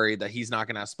they were worried that he's not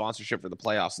going to have sponsorship for the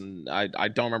playoffs, and I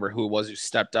don't remember who it was who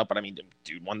stepped up, but I mean,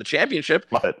 dude won the championship,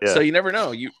 so you never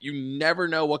know. You never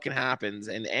know what can happen,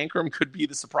 and Ankram could be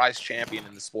the surprise champion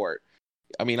in the sport.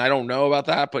 I mean, I don't know about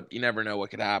that, but you never know what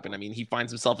could happen. I mean, he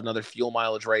finds himself another fuel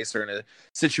mileage racer in a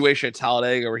situation at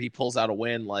Talladega where he pulls out a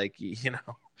win, like,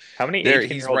 How many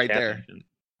 18-year-old right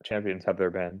champions have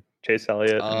there been? Chase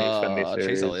Elliott in the Xfinity Series.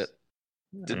 Chase Elliott.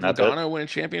 Did Logano win a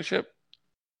championship?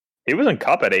 He was in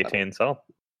Cup at 18, so.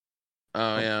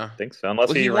 Oh, yeah. I think so.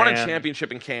 Unless he won a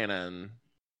championship in Canada.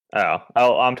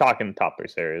 I'm talking top 3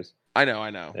 series. I know.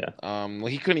 Yeah. Well,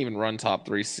 he couldn't even run top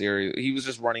 3 series. He was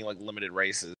just running like limited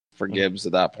races for Gibbs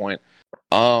at that point.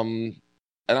 And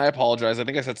I apologize. I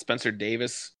think I said Spencer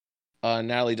Davis.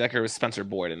 Natalie Decker was Spencer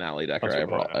Boyd and Natalie Decker.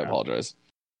 I apologize.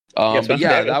 But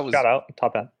yeah, that was shout out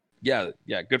top end. Yeah,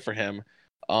 good for him.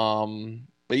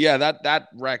 But yeah, that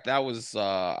wreck, that was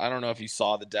I don't know if you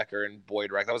saw the Decker and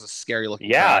Boyd wreck. That was a scary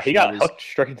looking. Yeah, crash. He got hooked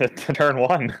straight into turn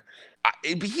 1.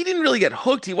 He didn't really get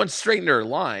hooked. He went straight into her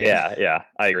line. Yeah,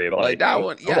 I agree. But like that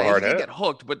one, yeah, he did get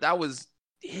hooked, but that was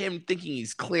him thinking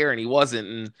he's clear and he wasn't.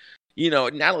 And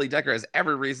Natalie Decker has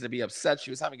every reason to be upset.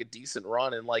 She was having a decent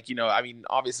run, and I mean,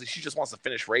 obviously she just wants to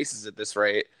finish races at this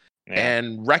rate. Yeah.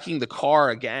 And wrecking the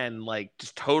car again, like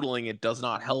just totaling it, does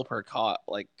not help her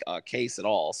case at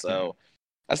all. So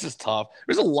that's just tough.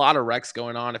 There's a lot of wrecks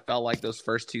going on. It felt like those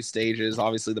first 2 stages.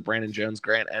 Obviously, the Brandon Jones,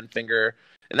 Grant Enfinger,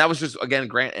 and that was just again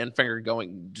Grant Enfinger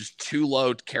going just too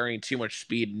low, carrying too much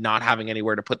speed, not having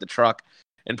anywhere to put the truck,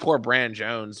 and poor Brandon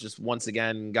Jones just once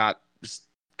again got just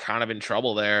kind of in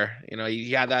trouble there.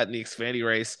 He had that in the Xfinity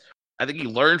race. I think he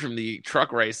learned from the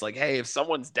truck race, like, hey, if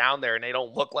someone's down there and they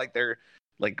don't look like they're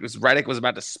Reddick was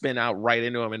about to spin out right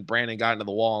into him, and Brandon got into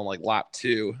the wall on lap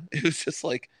 2. It was just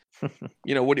like, what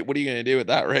are you going to do with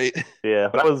that, right? Yeah,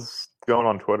 but I was going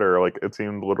on Twitter, it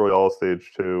seemed literally all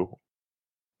stage 2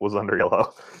 was under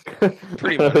yellow.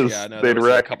 Pretty much, yeah. No, they'd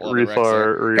wreck,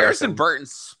 restart. Harrison Burton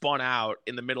spun out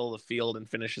in the middle of the field and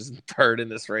finishes in 3rd in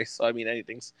this race. So I mean,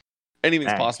 anything's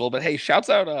possible. But hey, shouts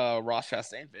out Ross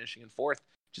Chastain finishing in 4th,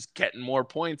 just getting more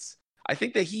points. I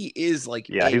think that he is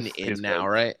he's now, good.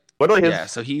 Right?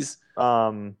 So he's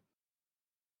oh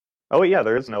yeah,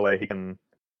 there is no way he can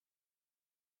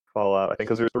fall out. I think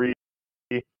because there's 3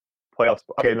 playoffs.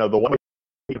 Okay, no, the one way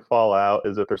he can fall out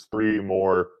is if there's 3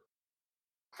 more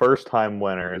first-time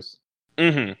winners.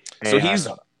 So he's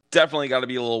definitely got to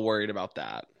be a little worried about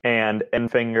that. And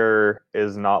Enfinger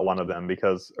is not one of them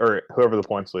or whoever the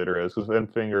points leader is, because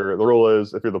Enfinger, the rule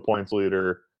is if you're the points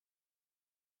leader,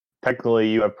 technically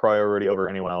you have priority over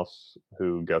anyone else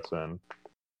who gets in.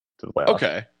 To the playoffs.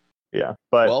 Okay. Yeah,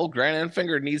 but Grant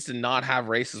Enfinger needs to not have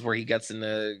races where he gets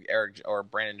into Eric or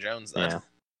Brandon Jones. Then, yeah.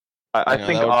 I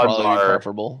think odds are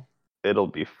preferable. It'll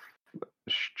be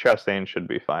Chastain should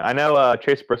be fine. I know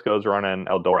Chase Briscoe's running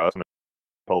Eldora, so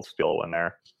he'll steal a win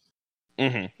there.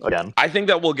 Again, I think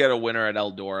that we'll get a winner at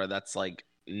Eldora. That's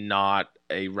not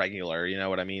a regular. You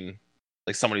know what I mean?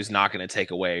 Like someone who's not going to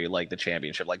take away the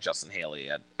championship, like Justin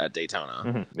Haley at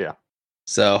Daytona. Yeah.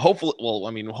 So hopefully,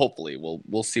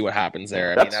 we'll see what happens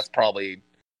there. I mean, that's probably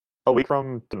a week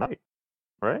from tonight,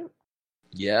 right?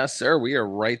 Yeah, sir. We are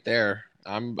right there.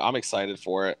 I'm excited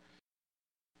for it.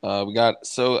 We got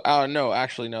no,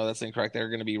 actually no, that's incorrect. They're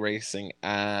going to be racing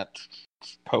at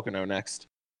Pocono next.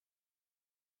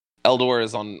 Eldora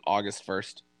is on August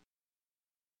 1st.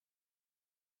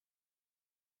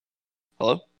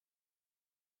 Hello?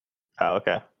 Oh,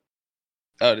 okay.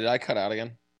 Oh, did I cut out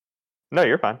again? No,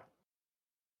 you're fine.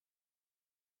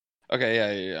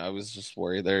 Okay, yeah, I was just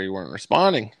worried there you weren't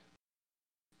responding.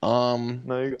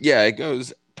 No, yeah, it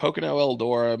goes Pocono,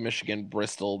 Eldora, Michigan,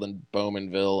 Bristol, then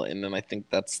Bowmanville, and then I think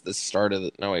that's the start of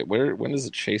the. No, wait, when does the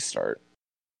chase start?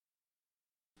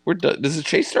 Does the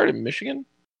chase start in Michigan?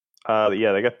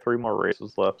 Yeah, they got 3 more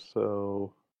races left,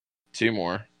 so 2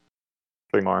 more.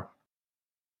 3 more.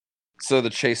 So the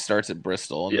chase starts at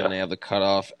Bristol, and then they have the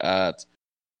cutoff at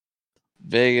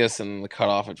Vegas and the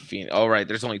cutoff at Phoenix. Oh, right.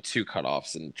 There's only 2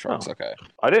 cutoffs in trucks. Okay.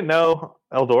 I didn't know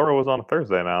Eldora was on a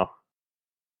Thursday now.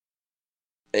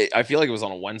 I feel like it was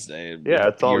on a Wednesday. Yeah,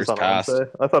 it's always on a Wednesday.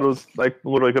 I thought it was like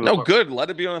literally. No, good. Let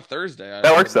it be on a Thursday.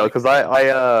 That works though, because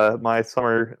I my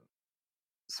summer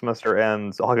semester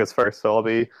ends August 1st, so I'll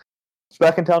be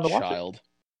back in town to watch it.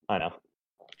 I know.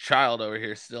 Child over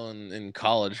here, still in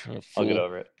college. I'll get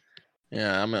over it.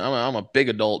 Yeah, I'm a big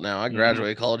adult now. I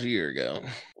graduated college a year ago.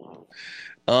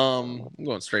 I'm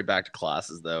going straight back to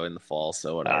classes though in the fall,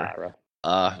 so whatever.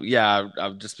 Yeah,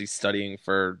 I'll just be studying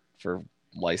for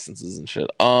licenses and shit.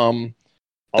 Also,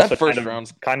 that first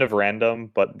round's kind of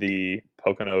random, but the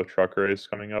Pocono truck race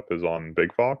coming up is on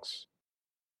Big Fox.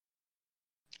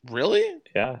 Really?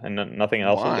 Yeah, and nothing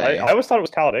else. I always thought it was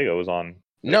Talladega was on.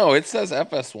 No, it says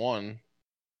FS1.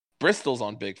 Bristol's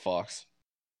on Big Fox.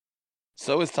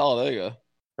 So is Talladega.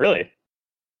 Really?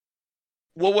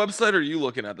 What website are you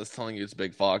looking at that's telling you it's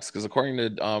Big Fox? Because according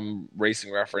to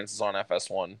Racing Reference, it's on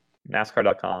FS1.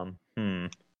 NASCAR.com.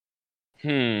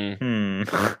 It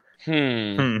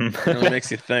really makes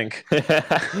you think.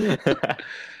 I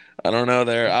don't know.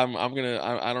 There,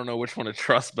 I don't know which one to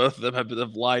trust. Both of them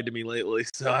have lied to me lately,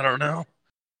 so I don't know.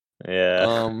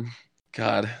 Yeah.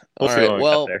 God. All right.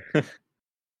 Well.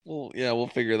 Well, yeah, we'll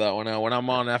figure that one out. When I'm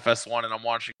on FS1 and I'm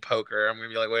watching poker, I'm gonna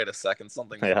be like, wait a second,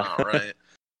 something's not right.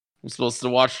 I'm supposed to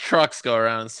watch trucks go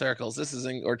around in circles. This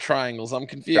isn't, or triangles. I'm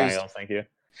confused. Triangles, thank you.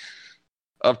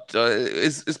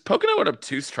 Is Pocono an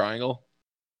obtuse triangle?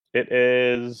 It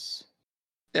is.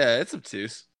 Yeah, it's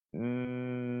obtuse.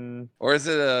 Or is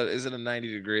it a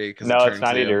 90 degree? No, it's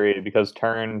 90 degree because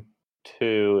turn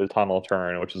 2 is tunnel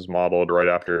turn, which is modeled right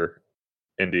after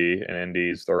Indy, and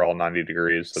Indies they're all 90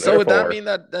 degrees. So would that mean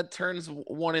that turns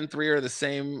 1 and 3 are the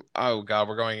same? Oh god,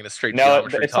 we're going into straight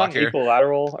geometry it's talk not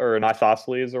equilateral or an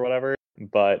isosceles or whatever,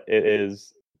 but it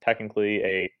is technically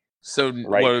a right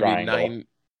what would triangle. Be 9?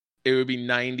 It would be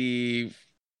 90,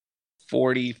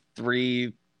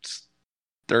 43,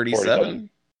 37,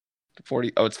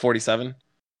 40. Oh, it's 47.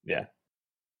 Yeah.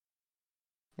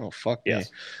 Oh fuck yes.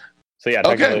 Me. So yeah.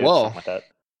 Okay. Well. Like that.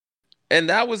 And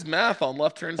that was math on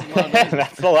Left Turns and Loud.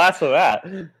 That's the last of that.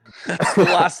 That's the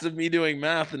last of me doing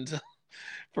math until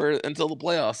the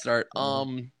playoffs start.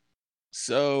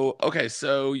 So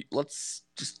let's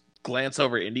just glance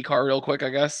over IndyCar real quick, I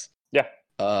guess. Yeah.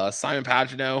 Simon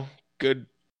Pagenaud, good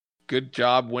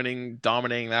job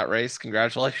dominating that race.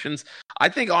 Congratulations. I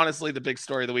think honestly the big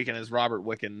story of the weekend is Robert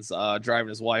Wickens driving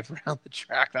his wife around the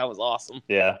track. That was awesome.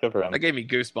 Yeah, good for him. That gave me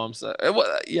goosebumps.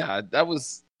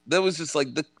 That was just like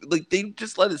they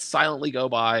just let it silently go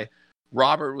by.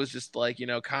 Robert was just like,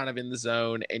 kind of in the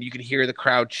zone, and you can hear the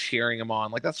crowd cheering him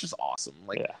on. Like, that's just awesome.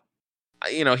 Like, yeah.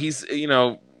 He's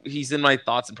in my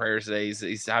thoughts and prayers today.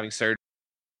 He's having surgery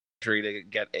to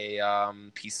get a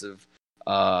piece of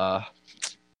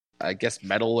I guess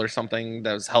metal or something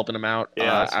that was helping him out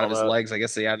out of his legs. I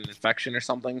guess he had an infection or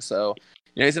something. So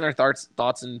he's in our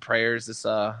thoughts and prayers this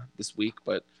week.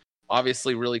 But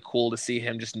obviously, really cool to see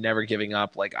him just never giving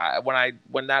up. Like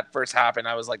when that first happened,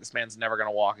 I was like, this man's never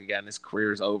gonna walk again. His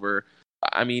career's over.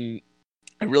 I mean,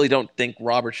 I really don't think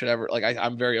Robert should ever. Like,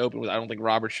 I'm very open with. I don't think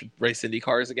Robert should race Indy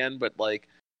cars again. But like,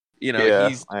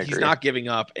 he's not giving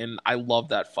up, and I love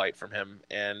that fight from him.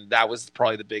 And that was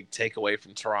probably the big takeaway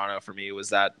from Toronto for me, was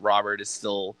that Robert is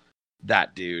still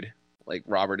that dude. Like,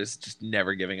 Robert is just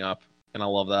never giving up, and I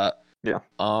love that. Yeah.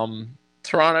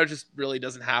 Toronto just really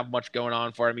doesn't have much going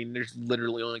on for it. I mean, there's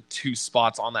literally only 2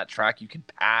 spots on that track you can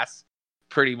pass,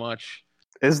 pretty much.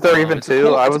 Is there even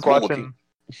 2? I was watching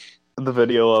the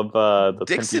video of the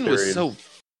Dixon was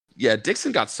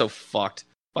Dixon got so fucked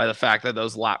by the fact that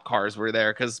those lap cars were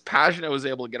there, because Pagenaud was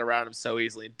able to get around him so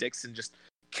easily, and Dixon just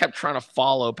kept trying to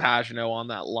follow Pagenaud on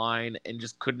that line and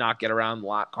just could not get around the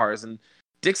lap cars. And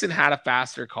Dixon had a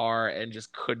faster car and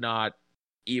just could not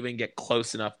even get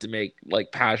close enough to make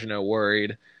like Pagenaud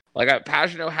worried. Like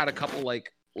Pagenaud had a couple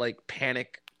like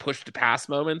panic push to pass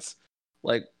moments,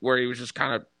 like where he was just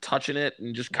kind of touching it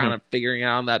and just kind of figuring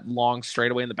out that long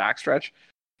straightaway in the backstretch.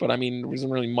 But I mean, there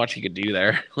wasn't really much he could do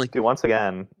there. Like, dude, once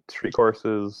again, street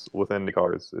courses with Indy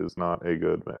cars is not a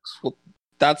good mix. Well,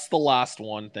 that's the last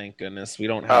one. Thank goodness we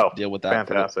don't have to deal with that.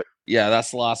 Fantastic. Yeah,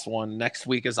 that's the last one. Next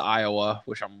week is Iowa,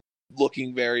 which I'm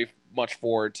looking very much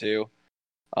forward to.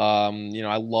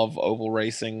 I love oval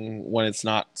racing when it's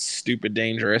not stupid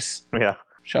dangerous. Yeah.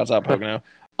 Shouts out Pocono.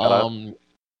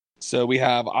 So we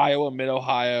have Iowa,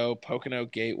 Mid-Ohio, Pocono,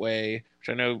 Gateway, which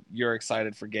I know you're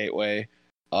excited for Gateway,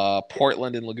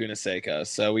 Portland, and Laguna Seca.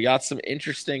 So we got some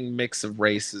interesting mix of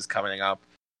races coming up.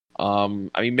 I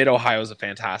mean, Mid-Ohio is a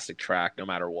fantastic track no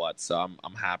matter what, so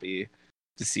I'm happy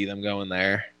to see them going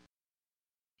there.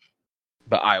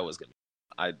 But Iowa's going to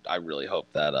I really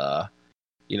hope that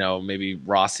maybe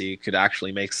Rossi could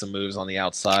actually make some moves on the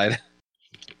outside.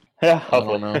 Yeah, I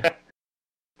don't know.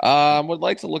 Would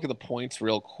like to look at the points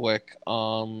real quick,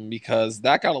 because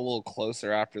that got a little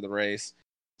closer after the race.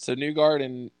 So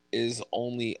Newgarden is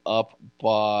only up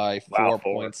by 4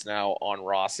 points now on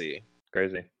Rossi.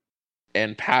 Crazy.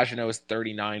 And Pagenaud is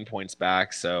 39 points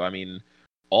back. So, I mean,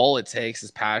 all it takes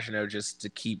is Pagenaud just to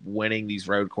keep winning these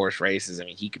road course races. I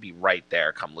mean, he could be right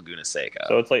there come Laguna Seca.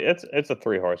 So it's like it's a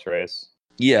 3-horse race.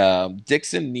 Yeah,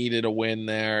 Dixon needed a win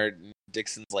there.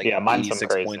 Dixon's like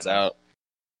 86 points out.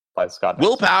 By Scott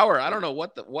Will Power, I don't know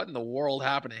what in the world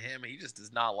happened to him. He just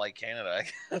does not like Canada.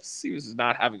 I guess he was just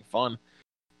not having fun.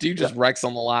 Dude just wrecks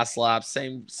on the last lap.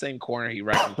 Same corner he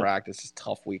wrecked in practice. Just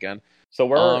tough weekend. So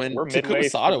we're midway.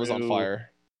 Takuma was on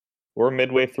fire. We're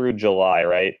midway through July,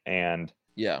 right? And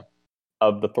yeah,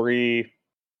 of the 3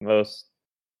 most,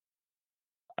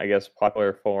 I guess,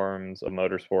 popular forms of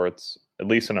motorsports, at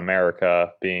least in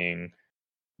America, being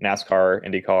NASCAR,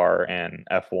 IndyCar, and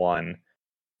F1.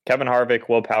 Kevin Harvick,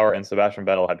 Will Power, and Sebastian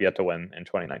Vettel have yet to win in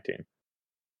 2019.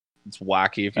 It's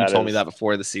wacky. If you told me that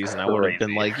before the season, I would have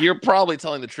been like, "You're probably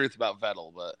telling the truth about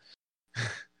Vettel." But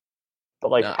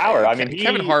like Power, I mean,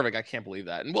 Kevin Harvick, I can't believe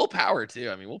that, and Will Power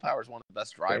too. I mean, Will Power is one of the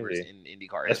best drivers in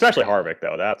IndyCar, especially Harvick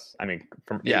though.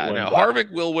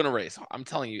 Harvick will win a race. I'm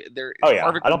telling you,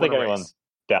 Harvick I don't think anyone's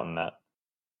doubting that.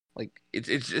 Like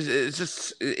it's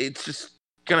just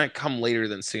gonna come later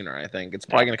than sooner. I think it's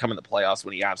probably gonna come in the playoffs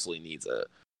when he absolutely needs it.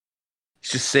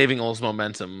 He's just saving all his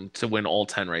momentum to win all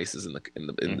 10 races in the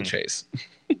chase,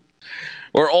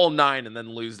 or all 9 and then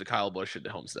lose to Kyle Busch at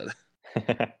Homestead.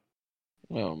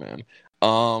 Oh man,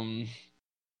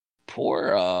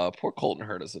 poor Colton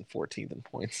Herta in 14th in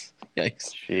points.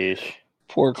 Yikes! Sheesh.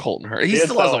 Poor Colton Herta. He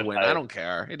still has a win. I don't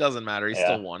care. It doesn't matter. He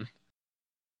still won.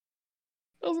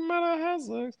 Doesn't matter how it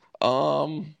looks.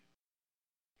 All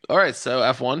right, so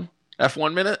F1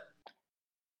 minute.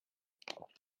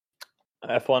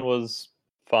 F1 was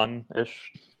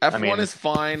fun-ish. F1 is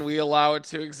fine. We allow it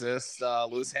to exist.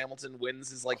 Lewis Hamilton wins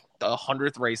his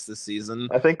 100th race this season.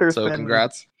 I think there's been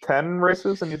congrats. 10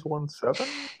 races and he's won 7.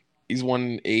 He's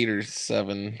won 8 or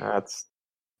 7. That's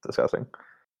disgusting.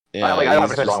 Yeah, I don't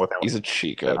have anything wrong with him. He's a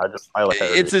cheat code. Yeah, I like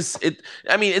that. It's his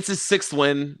 6th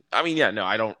win. I mean, yeah, no,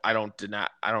 I don't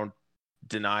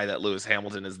deny that Lewis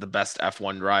Hamilton is the best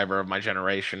F1 driver of my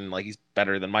generation. Like, he's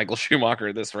better than Michael Schumacher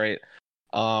at this rate.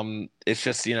 It's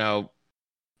just, it's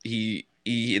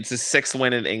his 6th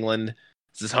win in England.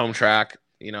 It's his home track.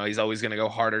 He's always going to go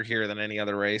harder here than any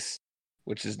other race,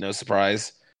 which is no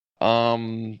surprise.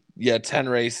 10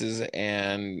 races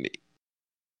and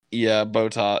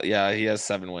Bottas. Yeah, he has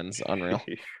 7 wins. Unreal.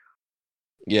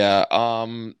 Yeah.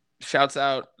 Shouts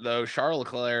out though, Charles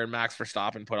Leclerc and Max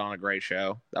Verstappen put on a great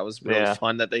show. That was really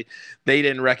fun that they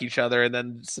didn't wreck each other, and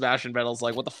then Sebastian Vettel's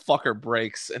like, "What the fuck are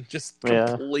brakes?" and just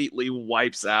completely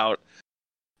wipes out.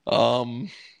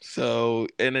 So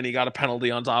and then he got a penalty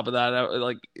on top of that.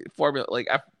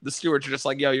 The stewards are just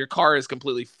like, "Yo, your car is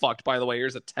completely fucked. By the way,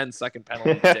 here's a 10-second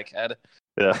penalty, dickhead."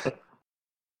 Yeah.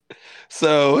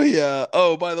 So yeah.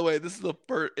 Oh, by the way, this is the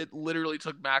first. It literally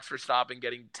took Max Verstappen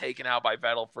getting taken out by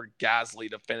Vettel for Gasly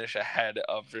to finish ahead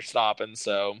of Verstappen.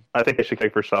 So I think they should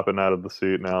kick Verstappen out of the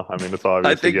seat now. I mean, it's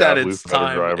obvious. I think that it's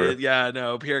time.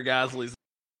 Pierre Gasly's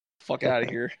fuck out of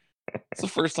here. It's the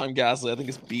first time Gasly, I think,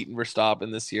 has beaten Verstappen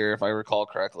this year, if I recall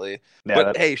correctly. Yeah,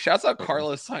 but hey, shouts out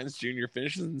Carlos Sainz Jr.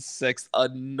 finishes in 6th.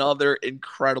 Another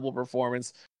incredible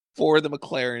performance for the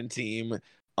McLaren team.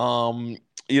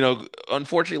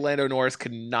 Unfortunately, Lando Norris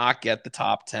could not get the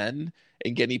top 10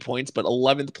 and get any points, but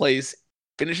 11th place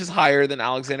finishes higher than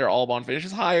Alexander Albon,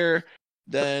 finishes higher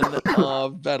than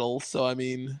Vettel. So, I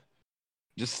mean,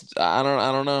 just, I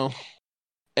don't know.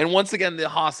 And once again, the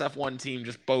Haas F1 team,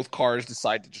 just both cars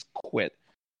decide to just quit.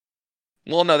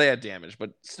 Well, no, they had damage,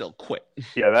 but still quit.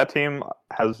 Yeah, that team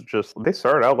they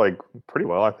started out pretty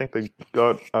well. I think they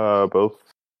got both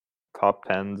top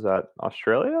 10s at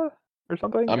Australia or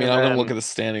something. I mean, I'm going to look at the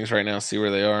standings right now, see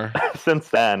where they are. Since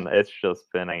then, it's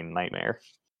just been a nightmare.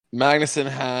 Magnussen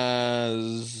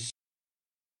has...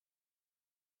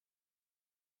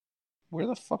 Where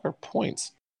the fuck are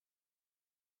points?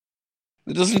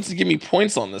 It doesn't give me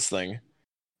points on this thing.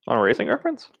 On Racing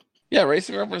Reference? Yeah,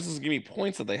 Racing Reference doesn't give me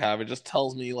points that they have. It just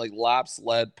tells me laps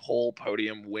led, pole,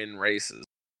 podium, win races.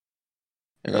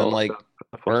 And then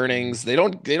earnings. They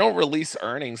don't release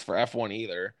earnings for F1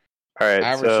 either. All right,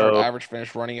 average start, average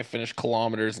finish, running and finish,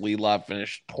 kilometers, lead lap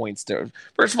finish, points.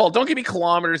 First of all, don't give me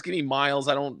kilometers, give me miles.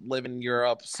 I don't live in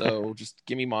Europe, so just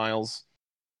give me miles.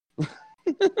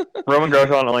 Roman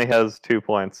Grosjean only has 2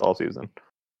 points all season.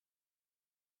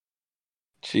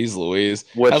 Jeez Louise.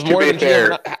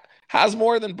 Has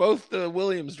more than both the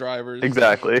Williams drivers.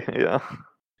 Exactly, yeah.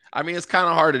 I mean, it's kind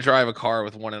of hard to drive a car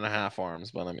with 1.5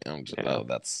 arms, but I mean, I'm just,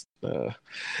 that's.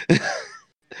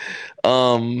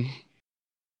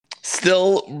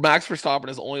 Still, Max Verstappen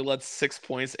has only led 6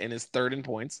 points and is third in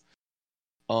points.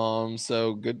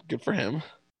 So good for him.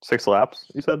 6 laps,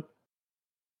 you said?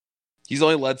 He's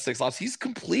only led 6 laps. He's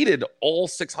completed all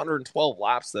 612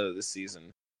 laps though this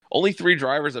season. Only 3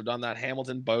 drivers have done that: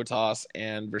 Hamilton, Bottas,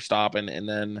 and Verstappen, and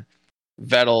then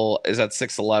Vettel is at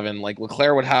 611. Like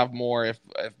Leclerc would have more if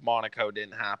Monaco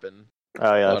didn't happen.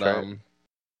 Oh yeah, that's right.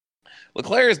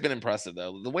 Leclerc has been impressive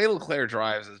though. The way Leclerc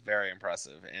drives is very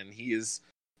impressive, and he is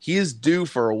due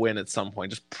for a win at some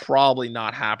point. Just probably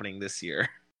not happening this year.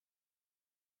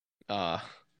 I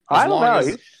don't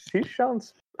know. He's shown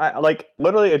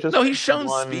literally it just he's shown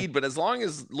speed, but as long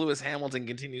as Lewis Hamilton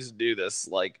continues to do this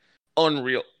like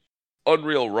unreal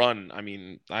run, I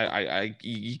mean,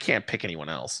 you can't pick anyone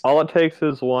else. All it takes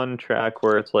is one track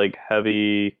where it's like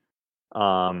heavy,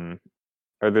 or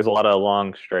there's a lot of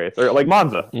long straights, or like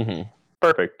Monza. Mm-hmm.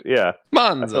 Perfect, yeah.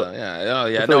 Monza, yeah. Oh,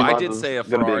 yeah. No, I did say a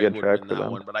Ferrari would win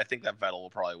that one, but I think that Vettel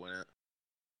will probably win it.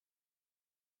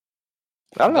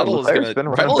 I don't know. Leclerc's been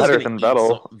running better than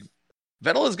Vettel.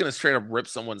 Vettel is going to straight up rip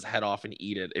someone's head off and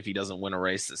eat it if he doesn't win a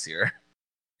race this year.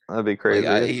 That'd be crazy.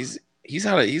 Like,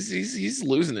 he's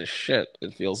losing his shit.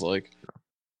 It feels like.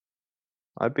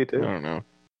 I'd be too. I don't know.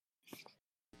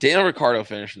 Daniel Ricciardo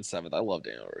finished in 7th. I love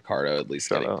Daniel Ricciardo at least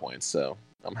getting points, so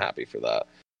I'm happy for that.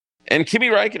 And Kimi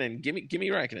Räikkönen, gimme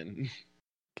Räikkönen.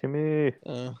 Kimi.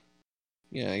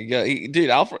 Yeah,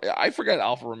 dude. I forgot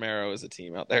Alfa Romero is a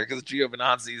team out there because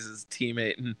Giovinazzi is his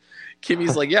teammate, and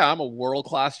Kimi's like, yeah, I'm a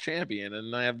world-class champion,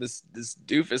 and I have this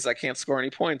doofus that can't score any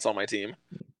points on my team.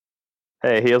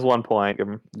 Hey, he has 1 point. Give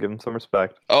him some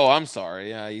respect. Oh, I'm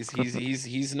sorry. Yeah,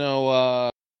 he's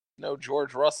no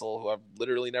George Russell, who I've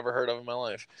literally never heard of in my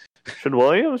life. Should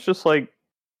Williams just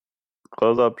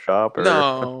close up shop? Or...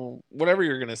 No, whatever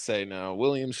you're gonna say. No,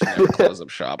 Williams should never close up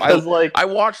shop. I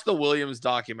watched the Williams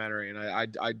documentary, and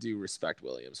I do respect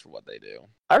Williams for what they do.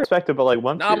 I respect it, but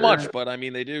not much. But I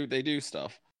mean, they do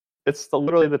stuff. It's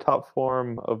literally the top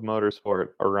form of motorsport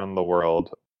around the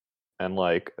world, and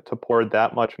to pour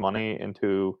that much money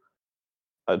into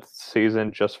a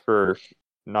season just for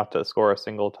not to score a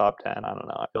single top 10. I don't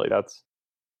know. I feel like that's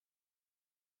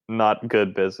not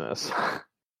good business.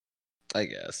 I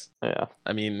guess. Yeah.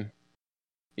 I mean,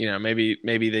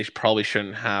 maybe they probably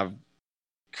shouldn't have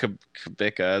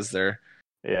Kubica as their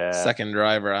second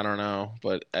driver. I don't know,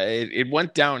 but it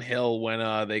went downhill when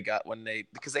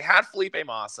because they had Felipe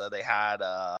Massa, they had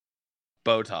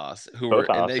Bottas,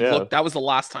 that was the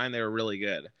last time they were really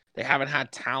good. They haven't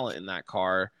had talent in that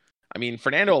car. I mean,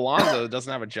 Fernando Alonso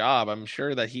doesn't have a job. I'm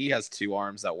sure that he has 2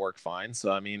 arms that work fine.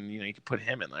 So I mean, you could put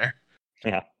him in there.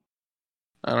 Yeah.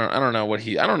 I don't know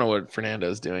what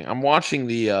Fernando's doing. I'm watching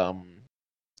the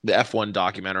F1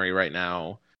 documentary right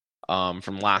now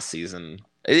from last season.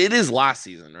 It is last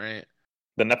season, right?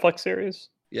 The Netflix series?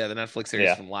 Yeah, the Netflix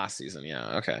series from last season.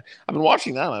 Yeah, okay. I've been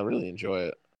watching that. I really enjoy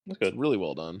it. That's good. It's really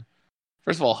well done.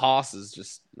 First of all, Haas is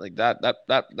just like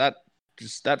that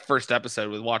first episode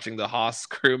with watching the Haas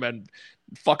crewmen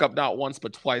fuck up not once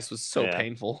but twice was so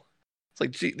painful. It's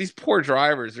like, gee, these poor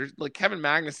drivers. There's like Kevin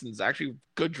Magnussen's actually a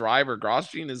good driver.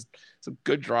 Grosjean is a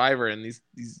good driver, and these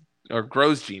or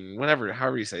Grosjean,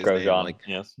 however you say his name, like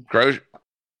yes,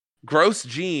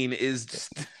 Grosjean is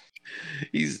just,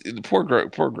 he's poor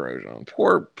Grosjean,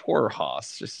 poor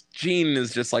Haas. Just Jean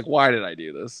is just like, why did I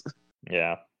do this?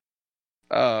 Yeah.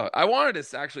 I wanted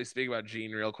to actually speak about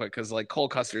Jean real quick because Cole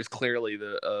Custer is clearly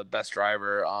the best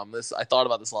driver. I thought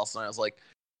about this last night. I was like,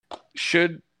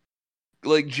 should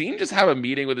Jean just have a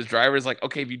meeting with his drivers? Like,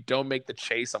 okay, if you don't make the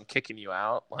chase, I'm kicking you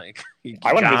out. I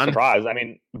wouldn't be surprised. I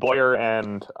mean, Boyer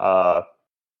and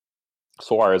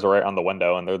Suarez are right on the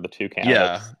window, and they're the 2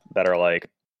 candidates that are like.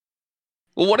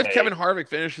 Well, what if Kevin Harvick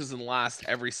finishes in last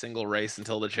every single race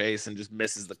until the chase and just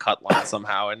misses the cut line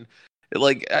somehow? And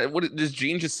does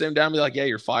Jean just sit him down and be like, "Yeah,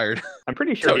 you're fired"? I'm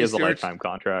pretty sure he has a lifetime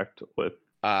contract with.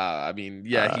 I mean,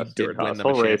 he did win them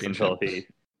a championship until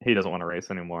he doesn't want to race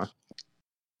anymore.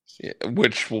 Yeah,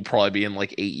 which will probably be in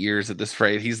 8 years at this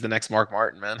rate. He's the next Mark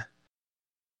Martin, man.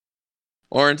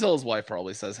 Or until his wife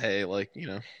probably says, "Hey,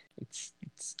 it's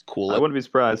cool." I wouldn't be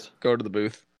surprised. Go to the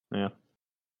booth. Yeah,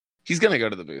 he's gonna go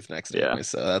to the booth next anyway.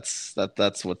 So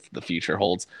that's what the future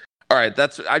holds. All right,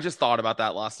 I just thought about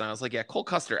that last night. I was like, yeah, Cole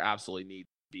Custer absolutely needs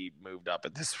to be moved up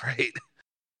at this rate.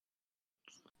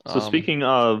 So speaking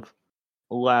of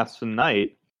last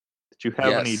night, did you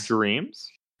have any dreams?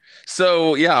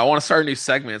 So yeah, I want to start a new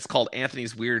segment. It's called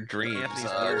Anthony's Weird Dreams.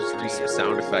 Just do some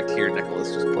sound effect here.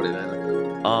 Nicholas just put it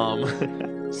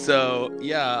in. So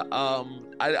yeah,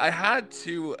 I had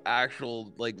two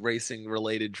actual like racing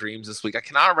related dreams this week. I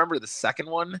cannot remember the second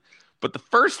one, but the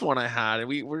first one I had, and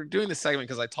we were doing this segment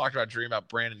because I talked about dream about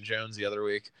Brandon Jones the other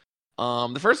week.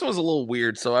 The first one was a little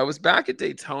weird. So I was back at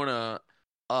Daytona,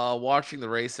 watching the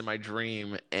race in my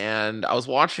dream, and I was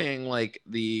watching like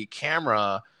the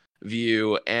camera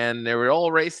view, and they were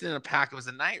all racing in a pack. It was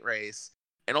a night race.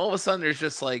 And all of a sudden, there's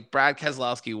just like Brad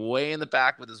Keselowski way in the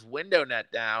back with his window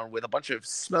net down with a bunch of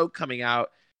smoke coming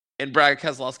out. And Brad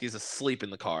Keselowski is asleep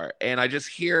in the car. And I just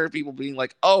hear people being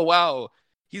like, oh, wow,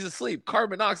 he's asleep.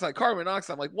 Carbon monoxide, carbon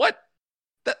monoxide. I'm like, what?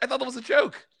 I thought that was a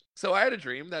joke. So I had a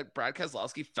dream that Brad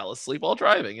Keselowski fell asleep while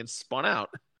driving and spun out.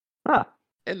 Huh.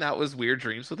 And that was Weird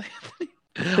Dreams with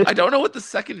Anthony. I don't know what the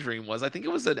second dream was. I think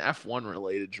it was an F1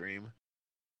 related dream.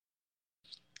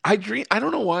 I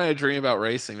don't know why I dream about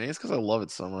racing. Maybe it's because I love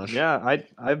it so much. Yeah,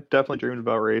 I've definitely dreamed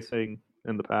about racing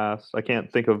in the past. I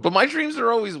can't think of. But my dreams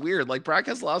are always weird. Like Brad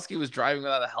Keselowski was driving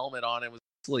without a helmet on and was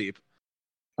asleep.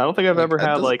 I don't think I've Like, ever that had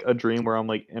doesn't- like a dream where I'm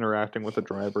like interacting with a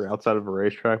driver outside of a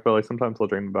racetrack, but like sometimes I'll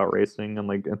dream about racing and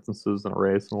like instances in a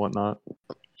race and whatnot.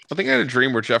 I think I had a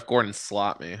dream where Jeff Gordon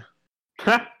slapped me.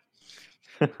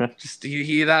 Just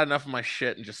he had enough of my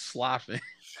shit and just slapped me.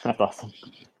 That's awesome.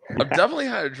 I've definitely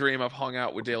had a dream I've hung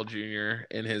out with Dale Jr.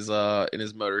 in his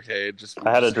motorcade.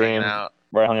 I had a just hanging dream out.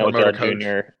 where I hung out with Motor Dale coach.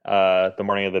 Jr. The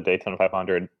morning of the Daytona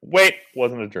 500. Wait,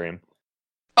 wasn't a dream.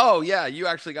 Oh yeah, you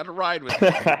actually got to ride with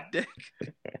him, Dick.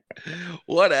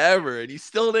 Whatever, and you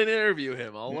still didn't interview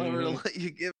him. I'll never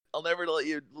let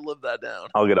you live that down,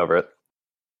 I'll get over it.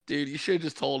 dude. You should have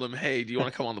just told him, hey, do you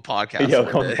want to come on the podcast? Yo,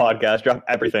 one come on the day? podcast, drop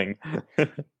everything.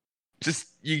 Just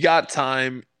you got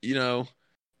time, you know.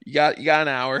 You got an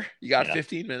hour. You got Yeah.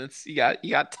 15 minutes. You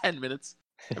got 10 minutes.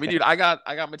 I mean, dude, I got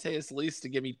Mateus Lease to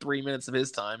give me 3 minutes of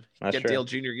his time. That's Get true. Dale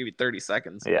Jr. to give me 30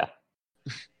 seconds. Yeah.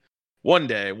 One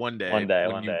day. One day, when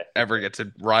one you day. ever get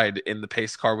to ride in the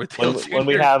pace car with Dale Jr. When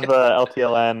we have the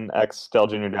LTLN X Dale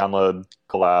Jr. download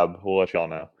collab, we'll let y'all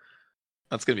know.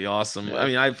 That's gonna be awesome. Yeah. I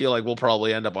mean, I feel like we'll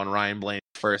probably end up on Ryan Blaney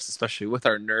first, especially with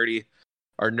our nerdy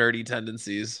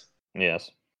tendencies.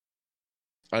 Yes.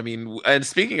 I mean, and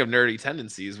speaking of nerdy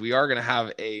tendencies, we are going to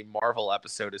have a Marvel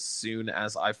episode as soon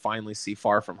as I finally see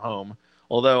Far From Home.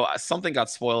 Although something got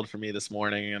spoiled for me this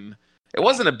morning, and it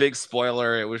wasn't a big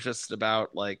spoiler. It was just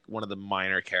about like one of the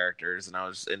minor characters,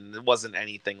 and it wasn't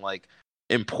anything like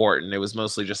important. It was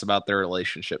mostly just about their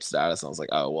relationship status. And I was like,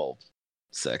 oh well,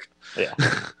 sick. Yeah.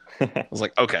 I was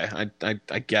like, okay,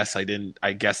 I guess I didn't.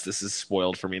 I guess this is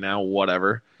spoiled for me now.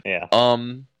 Whatever. Yeah.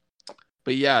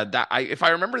 But yeah, if I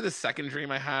remember the second dream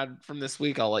I had from this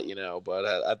week, I'll let you know. But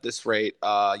at this rate,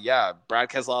 yeah, Brad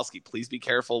Keselowski, please be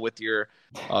careful with your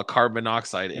carbon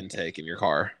monoxide intake in your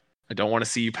car. I don't want to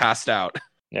see you passed out.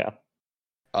 Yeah.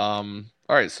 All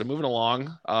right, so moving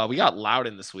along, we got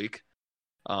Loudon this week.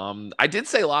 I did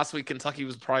say last week Kentucky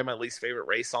was probably my least favorite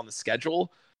race on the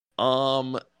schedule.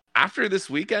 After this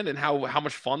weekend and how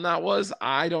much fun that was,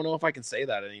 I don't know if I can say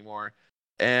that anymore.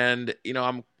 And, you know,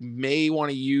 I may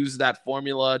want to use that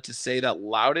formula to say that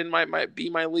Loudon might be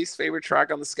my least favorite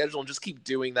track on the schedule and just keep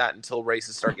doing that until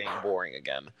races start getting boring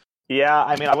again. Yeah,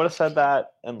 I mean, I would have said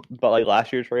that, but like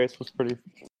last year's race was pretty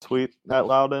sweet at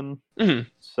Loudon. Mhm.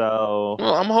 So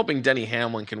Well, I'm hoping Denny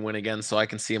Hamlin can win again so I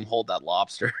can see him hold that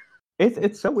lobster.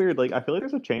 it's so weird. Like I feel like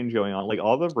there's a change going on. Like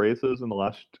all the races in the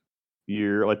last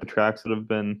year, like the tracks that have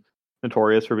been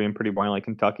notorious for being pretty boring, like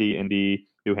Kentucky, Indy,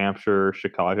 New Hampshire,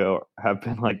 Chicago, have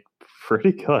been like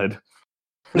pretty good.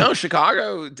 No,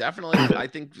 Chicago definitely, I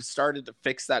think, started to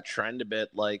fix that trend a bit.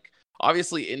 Like,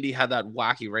 obviously, Indy had that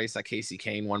wacky race that Casey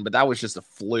Kane won, but that was just a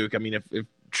fluke. I mean, if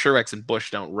Truex and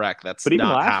Busch don't wreck, that's But even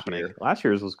not last happening. last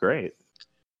year's was great.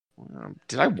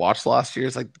 Did I watch last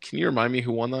year's? Like, can you remind me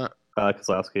who won that?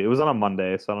 Keselowski. It was on a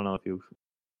Monday, so I don't know if you.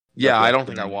 Yeah, Okay. I don't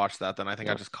think I watched that. Then I think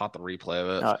I just caught the replay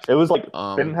of it. It was like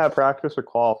Um, they didn't have practice or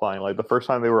qualifying. Like the first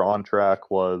time they were on track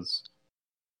was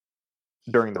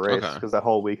during the race Okay. because that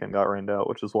whole weekend got rained out,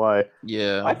 which is why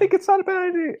Yeah, I think it's not a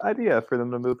bad idea for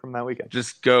them to move from that weekend.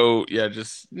 just go. Yeah,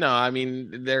 just no. I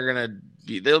mean,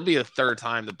 there'll be a third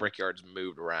time the Brickyard's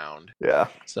moved around. Yeah,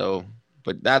 So,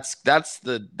 but that's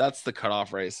the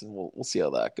cutoff race, and we'll see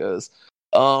how that goes.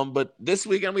 But this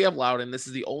weekend we have Loudon. This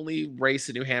is the only race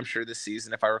in New Hampshire this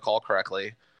season, if I recall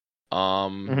correctly.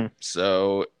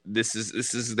 So this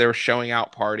is their showing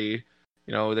out party.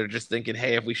 You know, they're just thinking,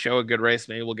 hey, if we show a good race,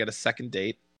 maybe we'll get a second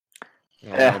date. I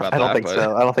don't know about I don't that, think but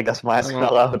so. I don't think that's my I don't know.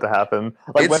 allow it to happen.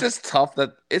 Like it's when, just tough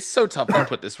that it's so tough to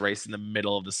put this race in the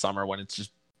middle of the summer when it's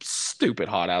just stupid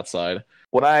hot outside.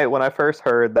 when I first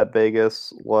heard that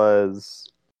Vegas was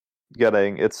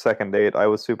getting its second date, I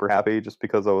was super happy just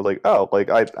because I was like, oh, like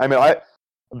I mean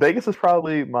Vegas is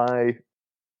probably my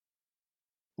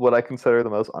what I consider the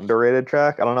most underrated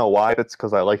track. I don't know why. It's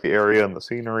because I like the area and the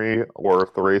scenery, or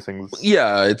if the racing's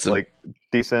Yeah, it's like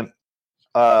decent.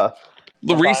 the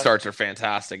Sometimes- restarts are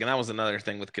fantastic, and that was another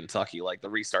thing with Kentucky. Like the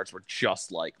restarts were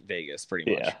just like Vegas,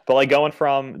 pretty much. Yeah, but like going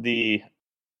from the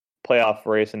playoff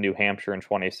race in New Hampshire in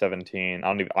 2017,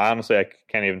 honestly I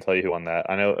can't even tell you who won that.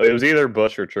 I know it was either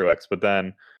Busch or Truex, but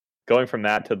then going from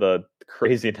that to the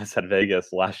craziness at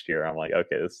Vegas last year, I'm like,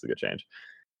 okay, this is a good change.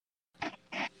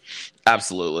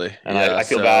 Absolutely, And yeah, I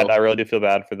feel bad. I really do feel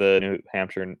bad for the New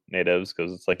Hampshire natives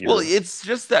because it's like it's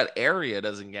just that area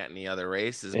doesn't get any other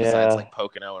races besides like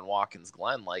Pocono and Watkins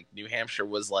Glen. Like New Hampshire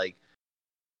was like,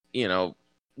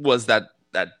 was that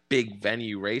big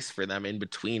venue race for them in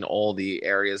between all the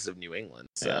areas of New England.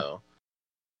 So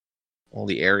all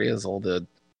the areas, all the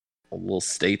little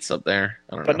states up there.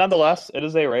 I don't know. But nonetheless, it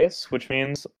is a race, which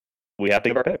means we have to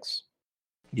give our picks.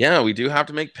 Yeah, we do have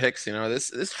to make picks.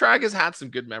 This track has had some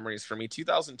good memories for me.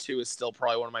 2002 is still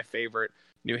probably one of my favorite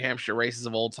New Hampshire races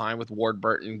of all time, with Ward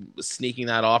Burton sneaking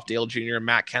that off, Dale Jr. and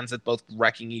Matt Kenseth both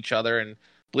wrecking each other, and I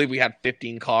believe we had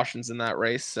 15 cautions in that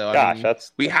race. So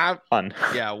That's fun.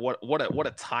 Yeah, what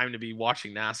a time to be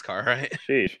watching NASCAR, right?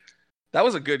 Sheesh. That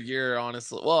was a good year,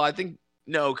 honestly. Well, I think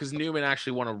no, because Newman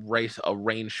actually won a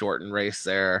rain shortened race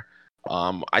there.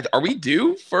 Are we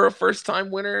due for a first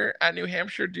time winner at New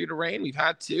Hampshire due to rain? We've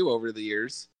had 2 over the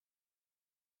years.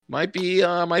 Might be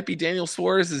Daniel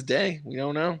Suarez's day. We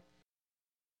don't know.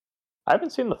 I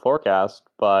haven't seen the forecast,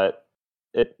 but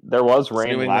there was rain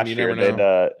England, last you year. never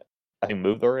They'd I think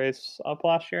moved the race up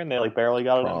last year, and they like barely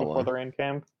got it in before Probably. the rain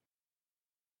came.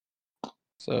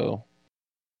 So,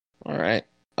 all right.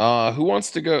 Who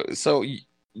wants to go? So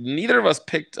neither of us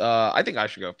picked. I think I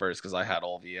should go first because I had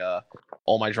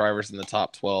all my drivers in the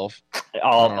top 12.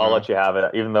 I'll let you have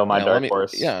it, even though my dark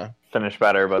horse finished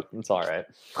better, but it's all right.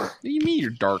 What do you mean your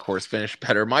dark horse finished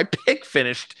better? My pick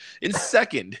finished in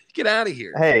second. Get out of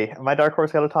here. Hey, my dark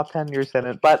horse got a top 10. Yours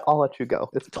didn't, but I'll let you go.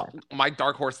 It's fine. My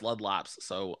dark horse led laps,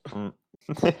 so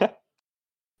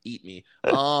eat me.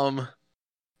 All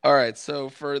right, so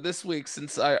for this week,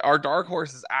 since our dark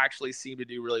horses actually seem to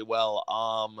do really well,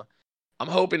 I'm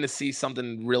hoping to see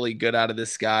something really good out of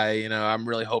this guy. I'm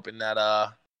really hoping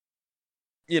that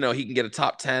he can get a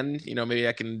top 10. Maybe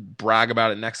I can brag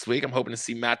about it next week. I'm hoping to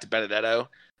see Matt DiBenedetto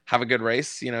have a good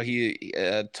race.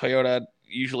 Toyota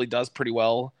usually does pretty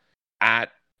well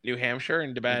at New Hampshire,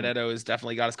 and DiBenedetto has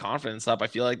definitely got his confidence up. I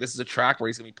feel like this is a track where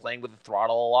he's going to be playing with the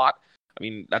throttle a lot. I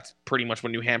mean, that's pretty much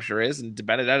what New Hampshire is, and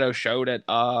DiBenedetto showed at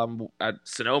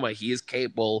Sonoma he is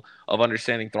capable of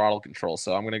understanding throttle control.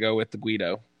 So I'm going to go with the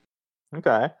Guido.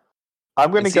 Okay,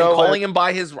 I'm going to go. I'm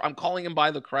calling him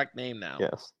by the correct name now.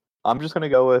 Yes, I'm just going to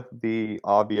go with the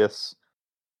obvious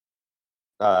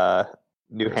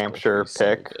New Hampshire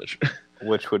pick,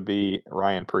 which would be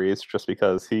Ryan Preece, just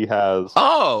because he has.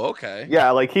 Oh, okay.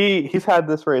 Yeah, like he's had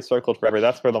this race circled forever.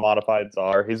 That's where the modifieds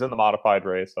are. He's in the modified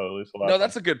race, so at least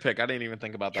that's a good pick. I didn't even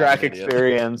think about that. Track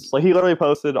experience. Like he literally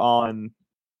posted on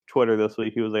Twitter this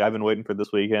week. He was like, "I've been waiting for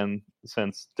this weekend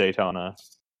since Daytona."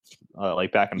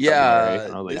 Like back in February.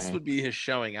 Yeah, this would be his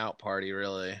showing out party,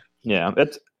 really. Yeah,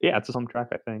 it's a home track,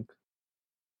 I think.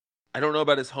 I don't know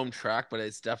about his home track, but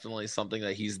it's definitely something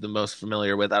that he's the most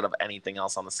familiar with out of anything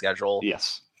else on the schedule.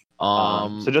 Yes.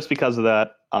 So just because of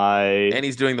that, and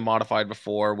he's doing the modified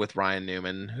before with Ryan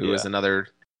Newman, who is another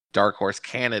dark horse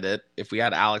candidate. If we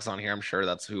had Alex on here, I'm sure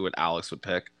that's who Alex would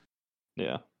pick.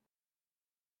 Yeah.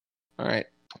 All right.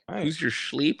 Who's your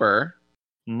sleeper?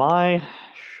 My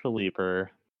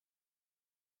sleeper.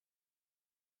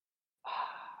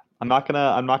 I'm not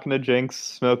gonna jinx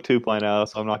Smoke 2.0,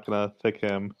 so I'm not gonna pick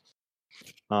him.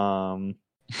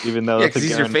 Even though because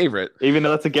he's your favorite. Even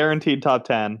though that's a guaranteed top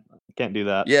 10, can't do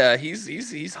that. Yeah,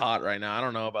 he's hot right now. I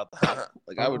don't know about that.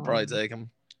 Like I would probably take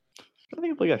him. I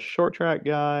think it's like a short track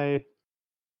guy.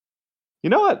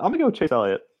 You know what? I'm gonna go with Chase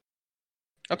Elliott.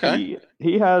 Okay.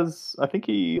 He has. I think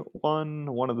he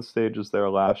won one of the stages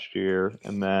there last year,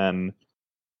 and then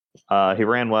he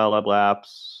ran well at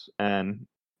laps, and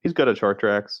he's good at short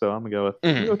tracks. So I'm gonna go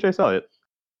with Chase Elliott.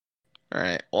 All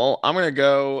right. Well, I'm gonna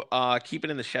go keep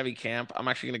it in the Chevy camp. I'm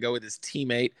actually gonna go with his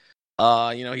teammate.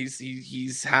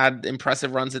 He's had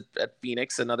impressive runs at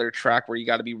Phoenix, another track where you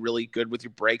got to be really good with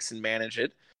your brakes and manage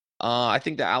it. I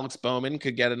think that Alex Bowman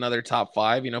could get another top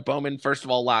 5. Bowman, first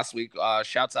of all, last week,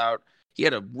 shouts out. He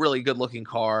had a really good looking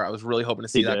car. I was really hoping to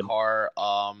see that car,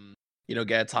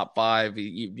 get a top 5,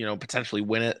 potentially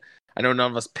win it. I know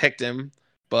none of us picked him,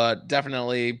 but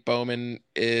definitely Bowman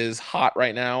is hot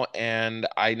right now. And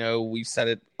I know we've said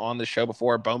it on the show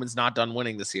before. Bowman's not done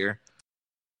winning this year.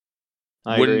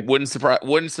 Wouldn't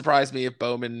surprise me if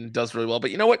Bowman does really well.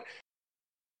 But you know what?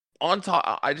 on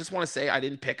top, I just want to say I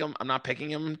didn't pick him. I'm not picking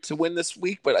him to win this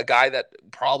week, but a guy that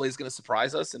probably is going to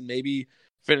surprise us and maybe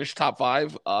finish top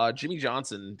 5. Jimmy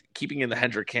Johnson, keeping in the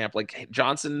Hendrick camp. Like,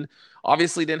 Johnson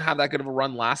obviously didn't have that good of a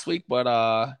run last week,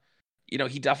 but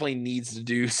he definitely needs to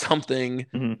do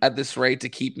something at this rate to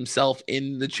keep himself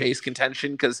in the chase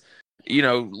contention. Because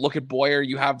look at Boyer.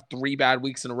 You have 3 bad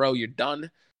weeks in a row. You're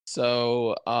done.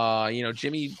 So,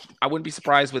 Jimmy, I wouldn't be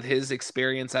surprised with his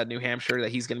experience at New Hampshire that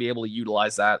he's going to be able to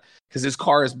utilize that because his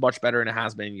car is much better than it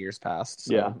has been in years past.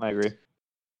 So. Yeah, I agree.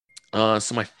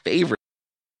 So my favorite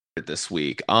this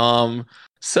week.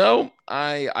 So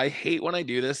I hate when I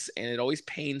do this, and it always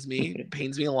pains me. It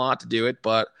pains me a lot to do it,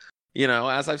 but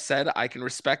as I've said, I can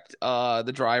respect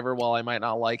the driver while I might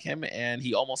not like him, and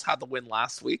he almost had the win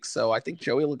last week. So I think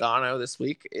Joey Logano this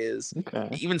week is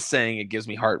even saying it gives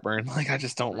me heartburn. Like, I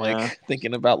just don't like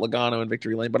thinking about Logano in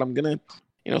victory lane, but I'm gonna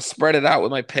spread it out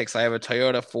with my picks. I have a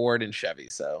Toyota, Ford, and Chevy.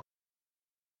 So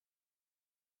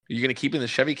are you gonna keep in the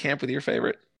Chevy camp with your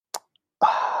favorite?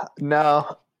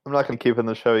 No, I'm not gonna keep in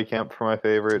the Chevy camp for my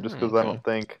favorite just because I don't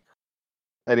think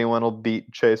anyone will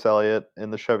beat Chase Elliott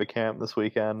in the Chevy camp this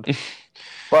weekend.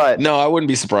 But no, I wouldn't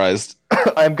be surprised.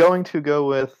 I'm going to go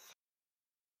with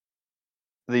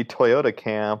the Toyota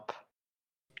camp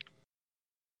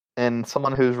and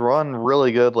someone who's run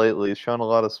really good lately. He's shown a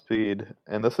lot of speed,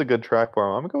 and this is a good track for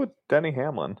him. I'm going to go with Denny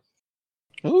Hamlin.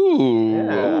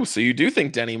 Ooh, so you do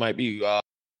think Denny might be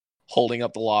holding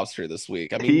up the lobster this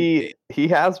week? I mean, he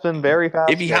has been very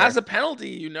fast. If he has a penalty,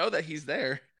 you know that he's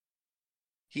there.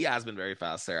 He has been very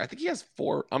fast there. I think he has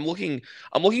 4. I'm looking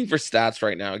for stats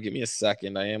right now. Give me a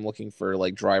second. I am looking for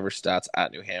like driver stats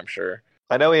at New Hampshire.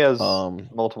 I know he has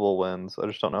multiple wins. I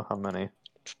just don't know how many.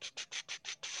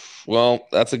 Well,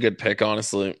 that's a good pick,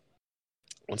 honestly.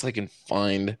 Once I can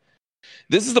find.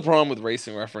 This is the problem with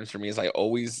Racing Reference for me is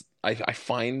I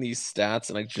find these stats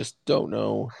and I just don't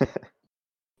know.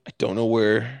 I don't know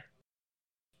where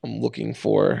I'm looking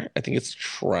for. I think it's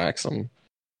tracks.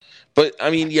 But, I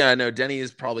mean, yeah, no, Denny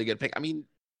is probably a good pick. I mean,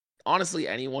 honestly,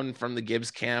 anyone from the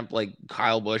Gibbs camp, like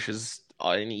Kyle Busch, is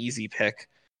an easy pick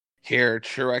here.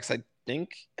 Truex, I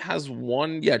think, has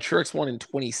won. Yeah, Truex won in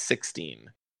 2016,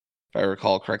 if I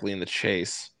recall correctly, in the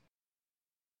Chase.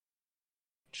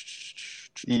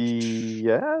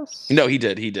 Yes? No, he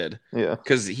did. Yeah.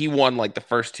 Because he won, like, the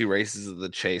first 2 races of the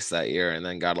Chase that year and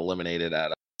then got eliminated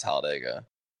at Talladega.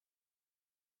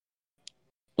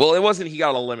 Well, it wasn't he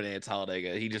got eliminated at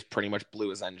Talladega. He just pretty much blew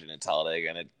his engine at Talladega,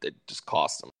 and it just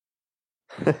cost him.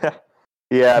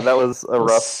 Yeah, that was a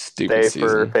rough day season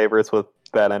for favorites with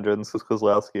bad engines. Because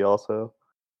Kozlowski also.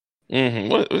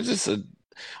 Mm-hmm. It was just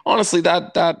honestly,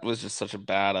 that was just such a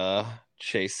bad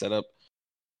Chase setup.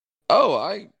 Oh,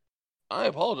 I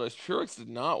apologize. Truex did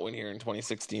not win here in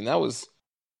 2016. That was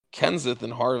Kenseth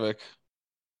and Harvick.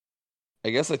 I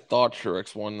guess I thought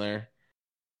Truex won there.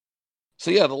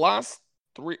 So yeah, the last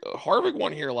 3 Harvick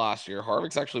won here last year.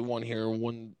 Harvick's actually won here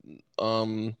 2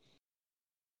 of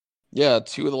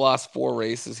the last 4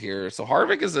 races here. So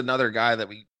Harvick is another guy that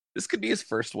this could be his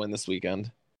first win this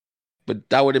weekend. But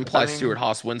that would imply Stewart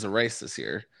Haas wins a race this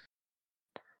year.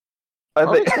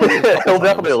 I think he'll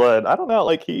definitely win. I don't know,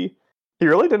 like he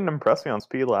really didn't impress me on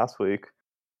speed last week.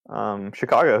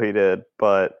 Chicago he did,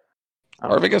 but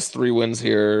Harvick has 3 wins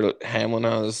here. Hamlin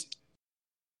has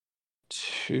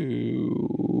 2.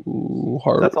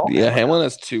 Hamlin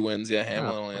has 2 wins. Yeah,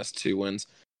 Hamlin only has 2 wins.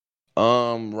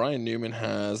 Ryan Newman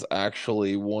has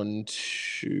actually 1,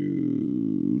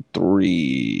 2,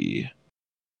 3.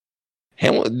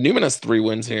 Newman has 3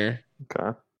 wins here.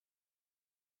 Okay.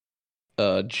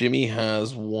 Jimmy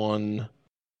has 1.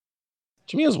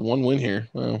 Jimmy has 1 win here.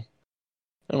 Oh.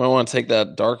 I might want to take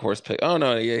that dark horse pick. Oh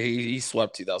no, yeah, he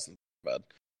swept 2000. Bad.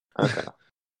 Okay.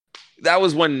 That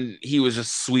was when he was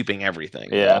just sweeping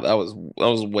everything. Yeah, that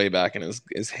was way back in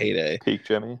his heyday. Peak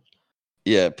Jimmy.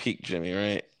 Yeah, peak Jimmy,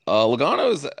 right?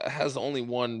 Logano has only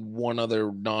won 1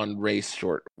 other non-race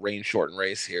rain shortened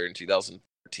race here in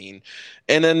 2014,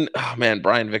 and then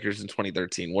Brian Vickers in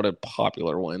 2013. What a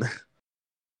popular win!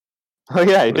 Oh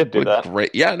yeah, he did do that.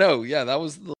 Great. Yeah, no, yeah, that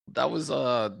was the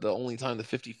only time the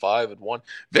 55 had won.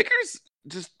 Vickers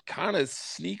just kind of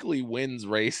sneakily wins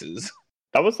races.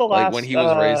 That was the last when he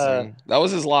was racing. That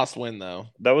was his last win, though.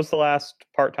 That was the last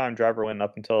part-time driver win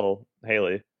up until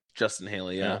Haley. Justin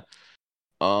Haley, yeah.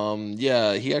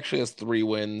 Yeah, he actually has 3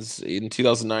 wins. In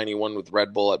 2009, he won with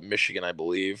Red Bull at Michigan, I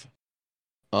believe.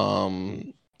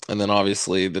 And then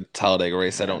obviously the Talladega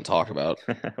race I don't talk about.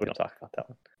 We don't talk about that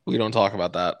one. We don't talk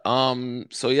about that.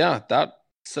 So yeah,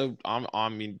 I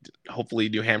mean, hopefully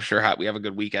New Hampshire, we have a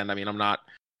good weekend. I mean, I'm not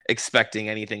expecting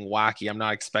anything wacky. I'm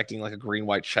not expecting like a green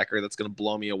white checker that's going to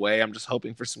blow me away. I'm just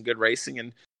hoping for some good racing,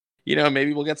 and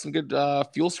maybe we'll get some good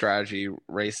fuel strategy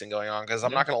racing going on, because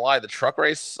I'm not going to lie, the truck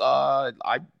race,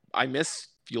 I miss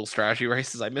fuel strategy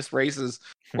races. I miss races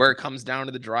where it comes down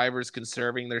to the drivers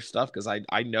conserving their stuff, because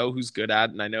I know who's good at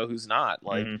it and I know who's not.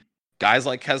 Like guys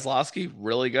like Keselowski,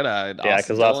 really good at it. Yeah,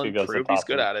 Austin Keselowski Dillon goes proved to he's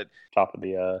good at it. Top of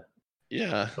the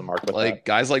the mark with like that.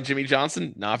 guys like Jimmy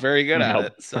Johnson, not very good at Nope.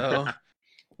 it. So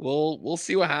we'll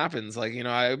see what happens. Like, it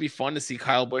would be fun to see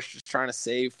Kyle Busch just trying to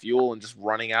save fuel and just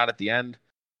running out at the end.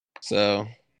 So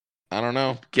I don't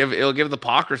know. It'll give the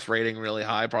Pockers rating really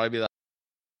high. Probably be that.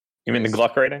 You mean the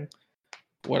Gluck rating?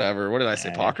 Whatever. What did I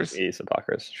say? Pockers? He said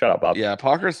Pockers. Shut up, Bob. Yeah,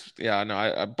 Pockers. Yeah,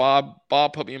 no.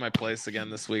 Bob put me in my place again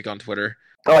this week on Twitter.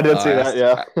 Oh, I did see that.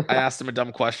 Yeah, I asked him a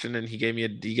dumb question and he gave me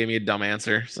a dumb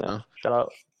answer. So shut up.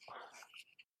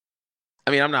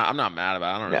 I mean, I'm not mad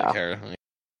about it. I don't really care. Like,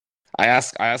 I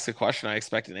ask a question, I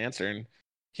expect an answer, and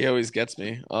he always gets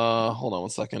me. Hold on one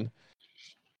second.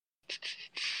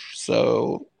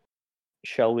 So,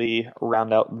 shall we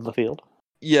round out the field?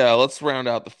 Yeah, let's round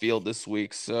out the field this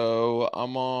week. So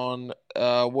I'm on.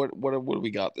 What do we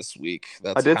got this week?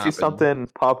 I did see something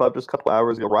pop up just a couple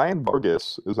hours ago. Ryan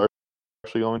Vargas is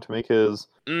actually going to make his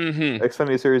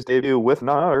Xfinity Series debut with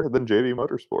none other than JV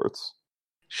Motorsports.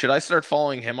 Should I start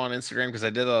following him on Instagram, because I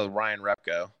did a Ryan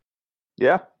Repko?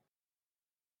 Yeah.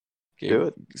 Okay. Do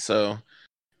it. So,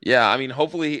 yeah, I mean,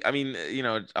 hopefully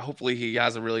he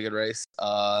has a really good race.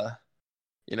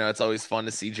 It's always fun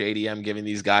to see JDM giving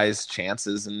these guys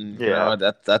chances, and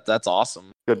that's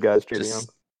awesome. Good guys, JDM.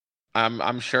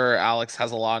 I'm sure Alex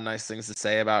has a lot of nice things to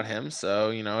say about him.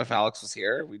 So, if Alex was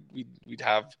here, we'd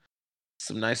have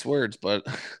some nice words, but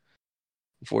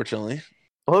unfortunately.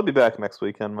 Well, he'll be back next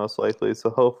weekend, most likely.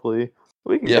 So hopefully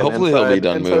we can hopefully he'll be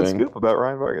done moving. Scoop about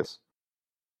Ryan Vargas.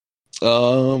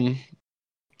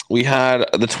 We had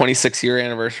the 26-year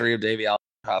anniversary of Davey Allison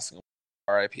passing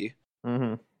away. RIP.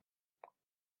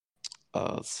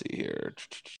 Let's see here.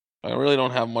 I really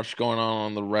don't have much going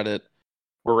on the Reddit.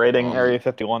 We're rating Area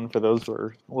 51 for those who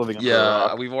are living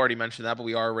in we've already mentioned that, but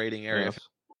we are rating Area 51.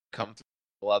 Come through.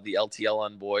 We'll have the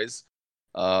LTLN boys,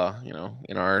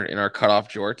 in our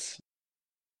cutoff jorts.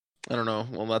 I don't know.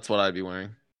 Well, that's what I'd be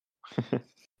wearing.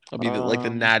 I'll be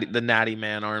the natty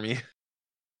man army.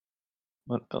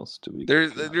 What else do we?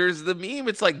 There's the meme.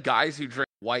 It's like guys who drink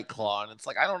White Claw, and it's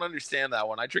like I don't understand that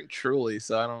one. I drink Truly,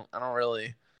 so I don't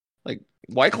really like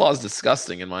White Claw is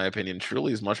disgusting in my opinion.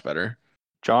 Truly is much better.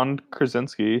 John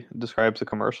Krasinski describes a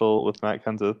commercial with Matt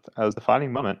Kenseth as a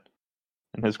defining moment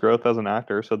in his growth as an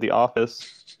actor. So The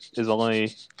Office is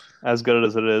only as good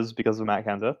as it is because of Matt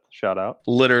Kenseth. Shout out.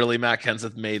 Literally, Matt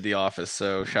Kenseth made The Office,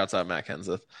 so shouts out Matt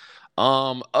Kenseth.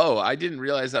 I didn't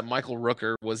realize that Michael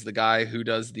Rooker was the guy who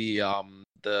does the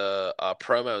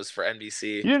promos for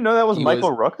NBC. You didn't know that was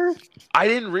Michael Rooker? I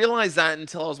didn't realize that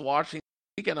until I was watching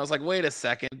the weekend. I was like, wait a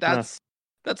second, that's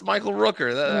Michael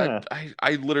Rooker.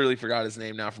 I literally forgot his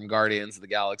name now from Guardians of the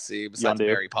Galaxy. Besides Yondu.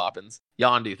 Mary Poppins,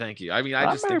 Yondu. Thank you. I mean,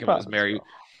 I just think of him as Mary.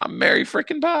 I'm Mary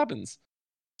freaking Poppins.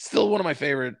 Still one of my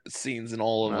favorite scenes in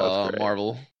all of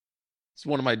Marvel. It's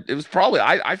one of my. It was probably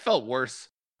I felt worse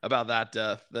about that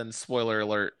death than, spoiler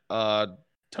alert,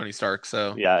 Tony Stark.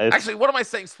 So yeah, actually, what am I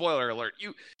saying? Spoiler alert.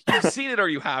 You've seen it or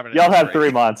you haven't. Y'all have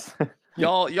 3 months.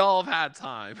 Y'all have had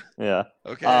time. Yeah.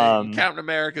 Okay. Captain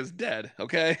America's dead.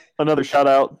 Okay. Another shout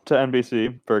out to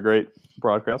NBC for a great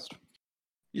broadcast.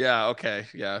 Yeah. Okay.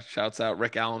 Yeah. Shouts out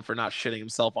Rick Allen for not shitting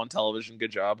himself on television.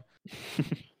 Good job.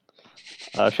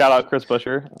 Shout out Chris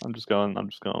Buescher. I'm just going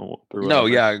through. No,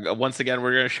 yeah. Once again,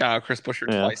 we're gonna shout out Chris Buescher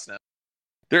twice now.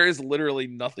 There is literally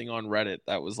nothing on Reddit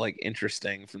that was like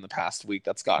interesting from the past week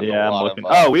that's gotten a lot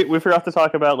of. We forgot to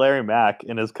talk about Larry Mack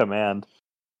in his command.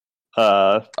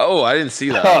 I didn't see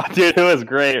that. Oh, dude, it was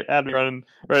great. Had me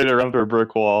ready to run through a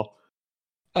brick wall.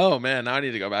 Oh man, now I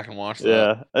need to go back and watch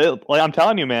that. Yeah, I'm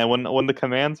telling you, man, when the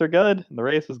commands are good, the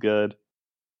race is good.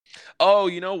 Oh,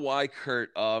 you know why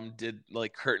Kurt did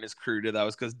like Kurt and his crew did that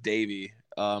was because Davey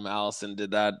Allison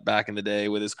did that back in the day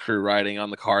with his crew riding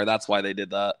on the car. That's why they did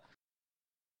that.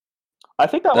 I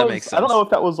think that makes sense. I don't know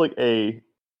if that was like a.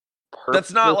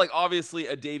 That's not like obviously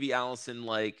a Davey Allison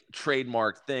like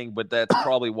trademark thing, but that's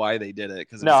probably why they did it.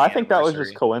 No, I think that was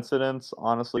just coincidence,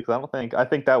 honestly. Because I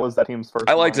think that was that team's first.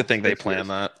 I like to think they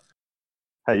planned that.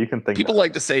 Hey, you can think. People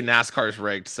like to say NASCAR's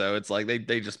rigged, so it's like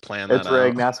they just plan that. It's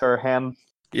rigged. NASCAR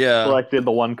selected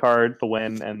the one card to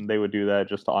win, and they would do that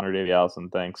just to honor Davey Allison.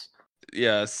 Thanks.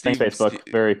 Yeah, thanks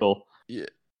Facebook. Very cool. Yeah.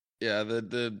 Yeah,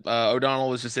 the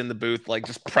O'Donnell was just in the booth, like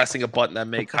just pressing a button that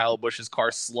made Kyle Busch's car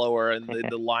slower, and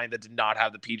the line that did not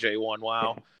have the PJ1.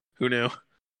 Wow, who knew?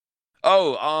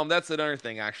 Oh, that's another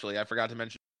thing. Actually, I forgot to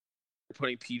mention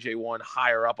putting PJ1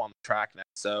 higher up on the track now.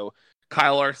 So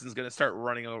Kyle Larson's going to start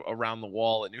running around the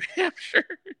wall at New Hampshire.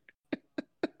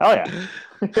 Oh yeah.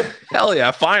 Hell yeah!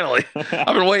 Finally,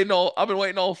 I've been waiting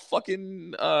all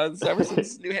fucking ever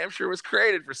since New Hampshire was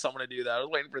created for someone to do that. I was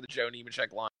waiting for the Joe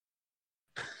Nemechek line.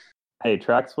 Hey,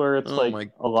 tracks where it's Oh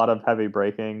a lot of heavy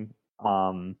braking,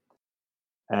 and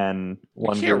You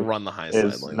one can't group run the high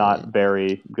is side not lane.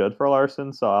 very good for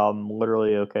Larson, so I'm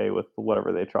literally okay with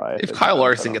whatever they try. If Kyle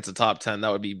Larson gets a top 10,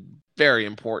 that would be very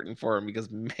important for him because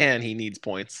man, he needs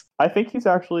points. I think he is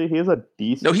a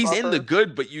decent. No, he's in buffer. the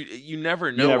good, but you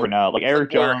never know. You never know. Like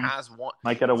Eric Clint Boyer Jones has one.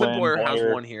 might get a Clint win. Boyer has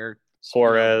Boyer, one here.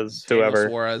 Suarez, Daniel whoever.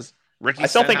 Suarez. Ricky I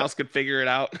still think- Stenhouse could figure it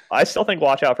out. I still think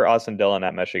watch out for Austin Dillon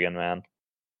at Michigan, man.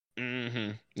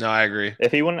 Mm-hmm. No, I agree.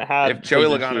 If he wouldn't have If Joey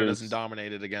his Logano issues doesn't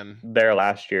dominate it again, there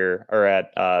last year or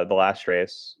at the last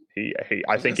race,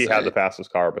 I think he had the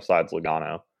fastest car besides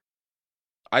Logano.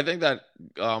 I think that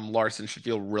Larson should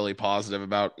feel really positive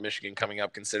about Michigan coming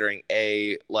up, considering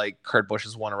A, like Kurt Busch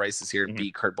has won a race this year, and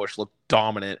B, Kurt Busch looked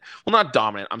dominant. Well, not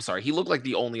dominant. I'm sorry. He looked like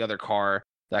the only other car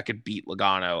that could beat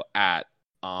Logano at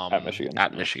Michigan.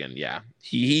 At Michigan, yeah.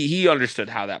 He understood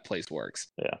how that place works.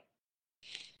 Yeah.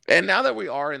 And now that we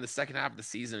are in the second half of the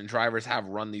season and drivers have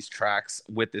run these tracks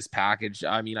with this package,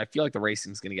 I mean, I feel like the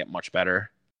racing's going to get much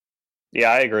better. Yeah,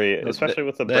 I agree, especially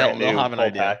with the brand new have an whole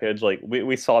idea. package. Like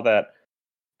we saw that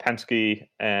Penske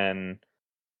and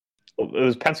it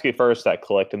was Penske first that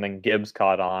clicked, and then Gibbs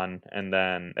caught on, and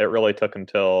then it really took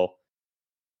until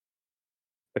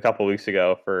a couple weeks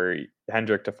ago for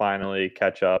Hendrick to finally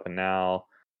catch up. And now,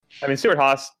 I mean, Stuart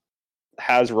Haas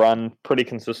has run pretty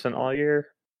consistent all year.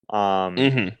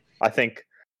 I think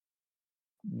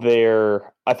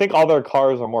all their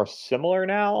cars are more similar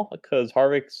now because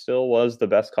Harvick still was the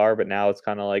best car, but now it's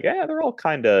kind of like, they're all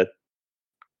kind of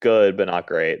good, but not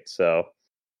great. So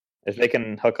if they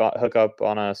can hook up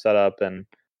on a setup and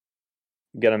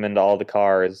get them into all the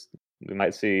cars, we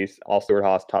might see all Stuart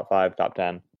Haas top 5, top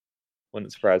 10.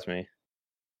 Wouldn't surprise me.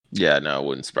 Yeah, no, it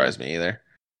wouldn't surprise me either.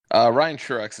 Ryan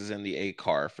Truex is in the 8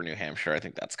 car for New Hampshire. I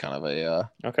think that's kind of a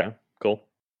okay, cool.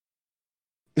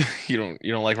 You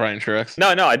don't like Ryan Truex? No,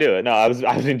 I do. No, I was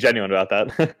being genuine about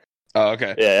that. Oh,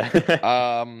 okay. Yeah.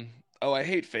 I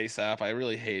hate FaceApp. I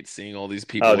really hate seeing all these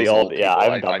people. Oh, the old, yeah, I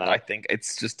haven't done that. I think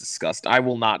it's just disgusting. I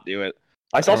will not do it.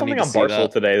 I saw something on Barstool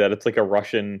today that it's like a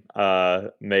Russian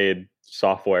made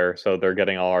software, so they're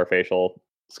getting all our facial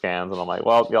scans, and I'm like,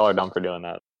 well, y'all are dumb for doing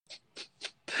that.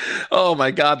 Oh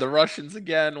my God, the Russians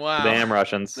again! Wow, damn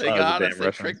Russians! They got us.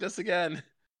 They tricked us again.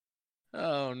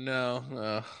 Oh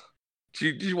no.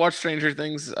 Did you watch Stranger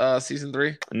Things season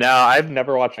 3? No, I've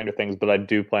never watched Stranger Things, but I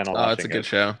do plan on watching it. It's a good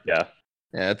show. Yeah,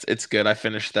 it's good. I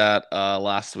finished that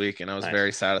last week, and I was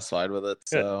very satisfied with it.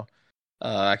 Good. So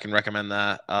I can recommend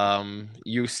that.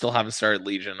 You still haven't started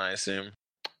Legion, I assume.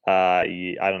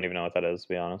 I don't even know what that is, to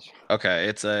be honest. Okay,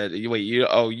 it's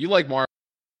you like Marvel?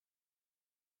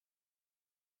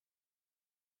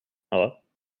 Hello?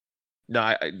 No,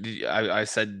 I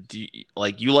said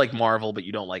you like Marvel, but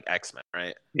you don't like X-Men,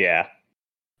 right? Yeah.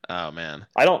 Oh man,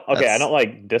 I don't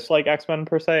like dislike X-Men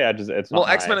per se. It's not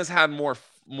X-Men has had more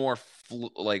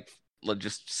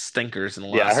just stinkers in the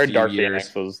last few years. Yeah, I heard Dark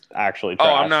Phoenix was actually trash.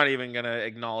 Oh, I'm not even gonna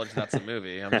acknowledge that's a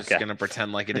movie. I'm just gonna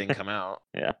pretend like it didn't come out.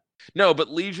 Yeah. No, but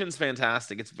Legion's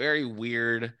fantastic. It's very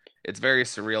weird. It's very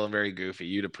surreal and very goofy.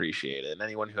 You'd appreciate it. And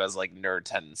anyone who has like nerd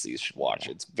tendencies should watch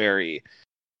it. It's very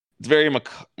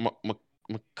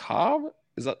macabre.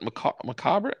 Is that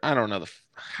macabre? I don't know.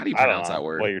 How do you pronounce that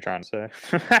word? What you're trying to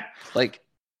say? like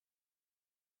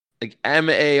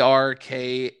MARK.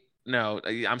 No,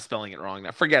 I'm spelling it wrong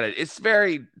now. Forget it. It's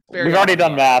very. We've already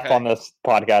done math on this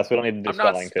podcast. We don't need to do I'm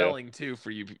spelling. not spelling too for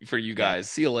you guys.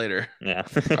 See you later. Yeah.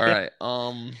 All right.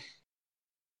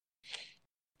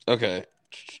 Okay.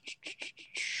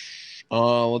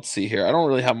 Let's see here. I don't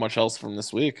really have much else from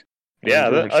this week. Yeah,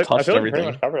 I feel like we pretty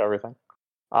much covered everything.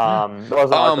 There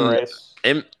was an race.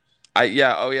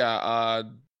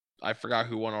 I forgot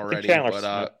who won already. Chandler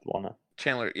Smith won it.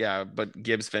 Chandler, yeah, but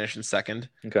Gibbs finished in second.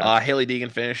 Okay. Haley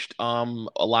Deegan finished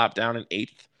a lap down in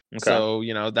 8th. Okay.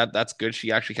 So that's good.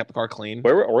 She actually kept the car clean.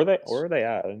 Where were they? Where were they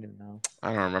at? I didn't even know.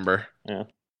 I don't remember. Yeah.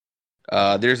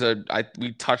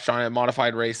 We touched on a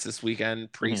modified race this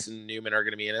weekend. Priest and Newman are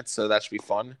going to be in it, so that should be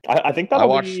fun. I think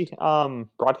that'll be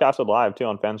broadcasted live too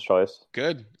on Fans Choice.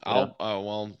 Good.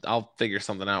 I'll figure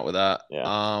something out with that. Yeah.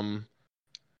 I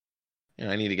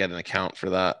need to get an account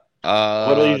for that.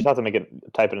 Literally, you just have to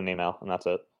type in an email, and that's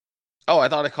it. Oh, I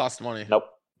thought it cost money. Nope,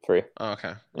 free. Oh,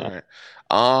 okay. Yeah. All right.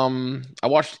 I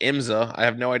watched IMSA. I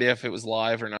have no idea if it was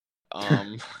live or not.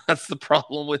 That's the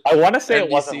problem with I want to say it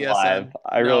NBCSN. wasn't live.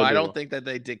 I don't think that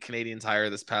they did Canadian Tire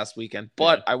this past weekend,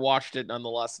 but I watched it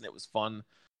nonetheless, and it was fun.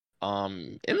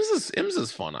 IMSA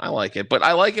is fun. I like it, but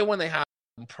I like it when they have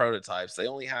prototypes. They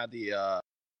only had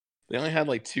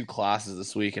like 2 classes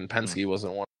this week, and Penske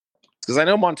wasn't one. Because I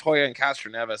know Montoya and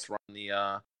Castroneves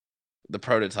run the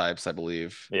prototypes, I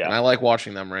believe. Yeah, and I like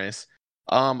watching them race.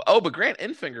 But Grant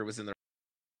Enfinger was in the.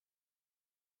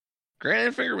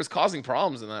 Grant Enfinger was causing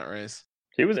problems in that race.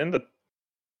 He was in the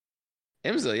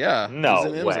IMSA, yeah. No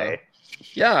way.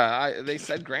 Yeah, they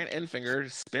said Grant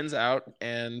Enfinger spins out,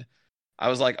 and I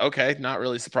was like, okay, not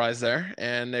really surprised there.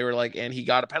 And they were like, and he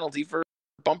got a penalty for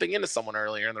bumping into someone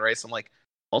earlier in the race. I'm like,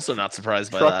 also not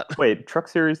surprised by that. Wait, Truck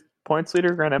Series points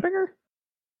leader Grant Enfinger?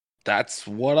 That's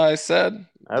what I said.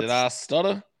 Did I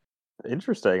stutter?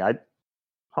 Interesting.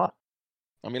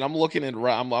 I mean, I'm looking at.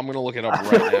 I'm going to look it up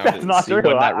right now. That's not true.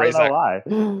 That race I don't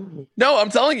know why. No, I'm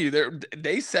telling you,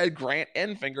 they said Grant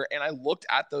Enfinger, and I looked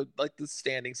at the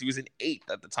standings. He was in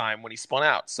 8th at the time when he spun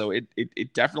out. So it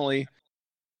definitely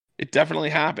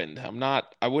happened.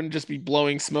 I wouldn't just be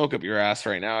blowing smoke up your ass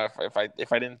right now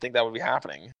if I didn't think that would be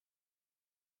happening.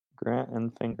 Grant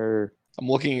Enfinger. I'm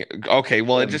looking. Okay,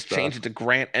 well, it just changed it to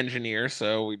Grant Engineer,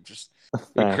 so we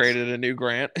created a new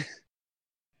Grant.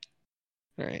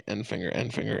 All right,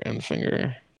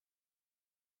 Enfinger.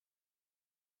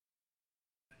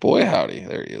 Boy, howdy,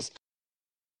 there he is.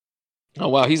 Oh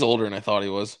wow, he's older than I thought he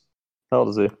was. How old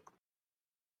is he?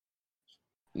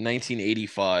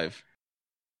 1985.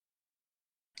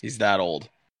 He's that old.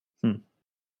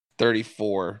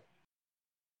 34.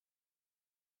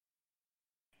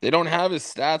 They don't have his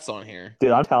stats on here. Dude,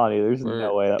 I'm telling you, there's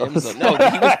no way that was... No,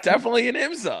 he was definitely an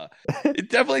IMSA. It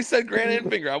definitely said Grant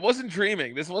Enfinger. I wasn't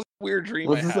dreaming. This wasn't a weird dream.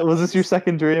 Was this your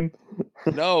second dream?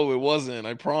 No, it wasn't.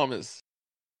 I promise.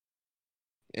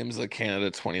 IMSA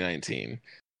Canada 2019.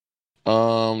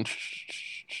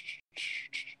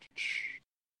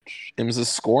 IMSA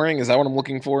scoring, is that what I'm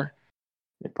looking for?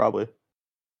 Yeah, probably.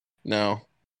 No,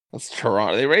 that's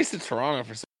Toronto. They raced at Toronto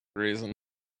for some reason.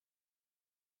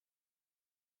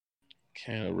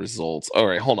 Canada results. All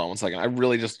right, hold on one second. I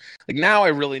really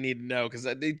need to know because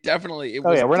they definitely.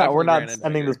 We're not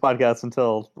ending this podcast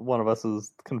until one of us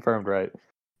is confirmed, right?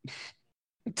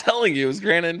 I'm telling you, it was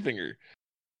Grant Enfinger.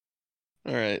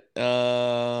 All right,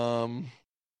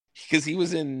 because he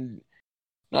was in.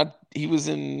 What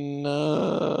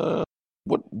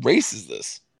race is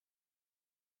this?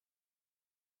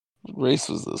 What race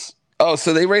was this? Oh,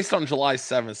 so they raced on July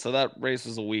 7th, so that race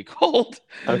was a week old.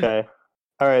 Okay.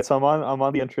 All right, so I'm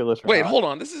on the entry list. Wait, hold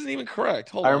on. This isn't even correct.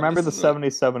 I remember the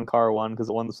 77 car one because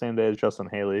it won the same day as Justin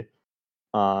Haley.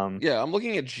 Yeah, I'm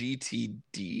looking at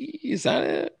GTD. Is that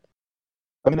it?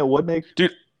 I mean, it would make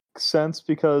sense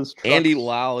because Andy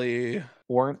Lally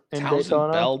weren't in Townsend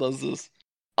Daytona. Bell does this.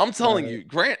 I'm telling you,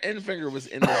 Grant Enfinger was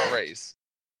in this race.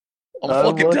 I'm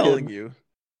fucking telling you.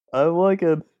 I'm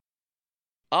looking.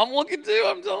 I'm looking too.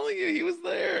 I'm telling you, he was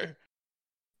there.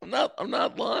 I'm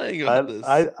not lying about this.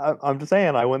 I'm just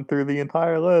saying. I went through the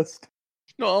entire list.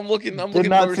 No, I'm looking. Did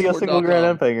not see a single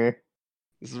Grant Enfinger.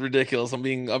 This is ridiculous. I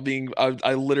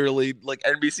literally like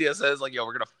NBC says like, yo,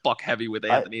 we're gonna fuck heavy with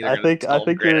Anthony. I think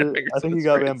you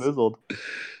got bamboozled.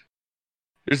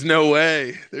 There's no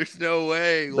way. There's no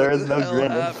way. There is no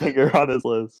Grant Enfinger on his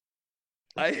list.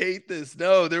 I hate this.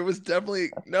 No, there was definitely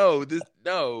no. There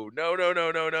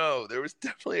was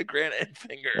definitely a Grant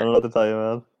Enfinger. I don't know what to tell you,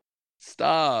 man.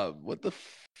 Stop. What the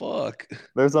fuck?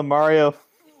 There's a Mario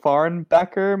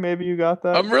Farnbacker. Maybe you got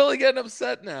that? I'm really getting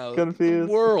upset now. Confused.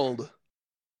 The world.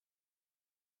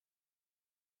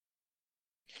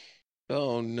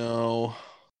 Oh no.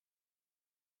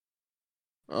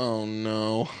 Oh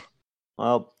no.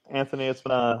 Well, Anthony, it's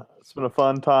been a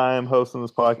fun time hosting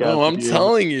this podcast. No, I'm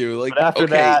telling you. Like but after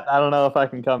that, I don't know if I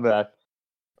can come back.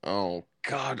 Oh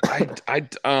God.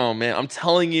 Oh man, I'm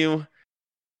telling you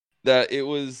that it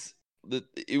was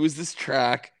this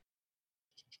track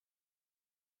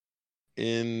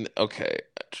in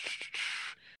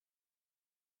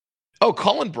Oh,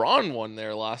 Colin Braun won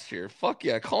there last year. Fuck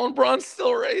yeah, Colin Braun's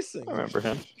still racing. I remember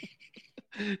him.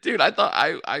 Dude, I thought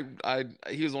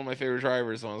he was one of my favorite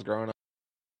drivers when I was growing up.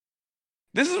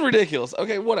 This is ridiculous.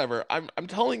 Okay, whatever. I'm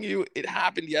telling you, it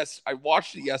happened. Yes, I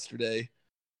watched it yesterday.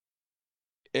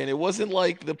 And it wasn't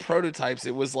like the prototypes.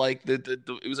 It was like it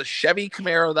was a Chevy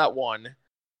Camaro that won.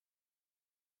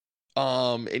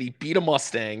 And he beat a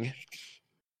Mustang.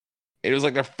 It was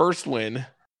like their first win.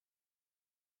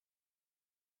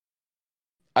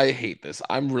 I hate this.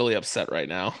 I'm really upset right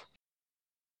now.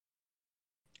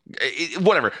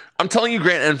 Whatever. I'm telling you,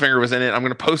 Grant Enfinger was in it. I'm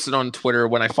going to post it on Twitter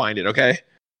when I find it, okay?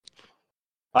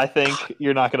 I think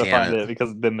you're not going to Damn find it. it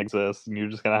because it didn't exist, and you're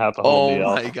just going to have to hold Oh me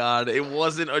my up. god, it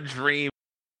wasn't a dream.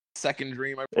 Second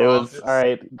dream, I It was, promise.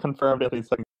 alright, confirmed at least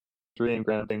second dream,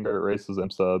 Grant Finger races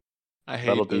IMSA. I hate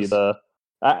That'll this. be the...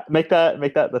 make that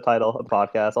the title of the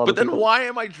podcast. But then why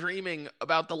am I dreaming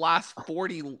about the last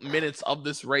 40 minutes of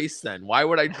this race then? Why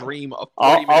would I dream of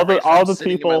 40-minute race all where I'm the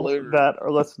sitting in my people living room? that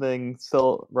are listening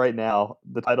still right now,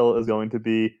 the title is going to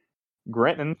be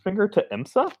Grant Enfinger to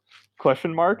IMSA?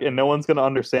 Question mark, and no one's going to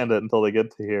understand it until they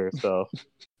get to here. So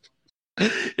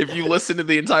If you listen to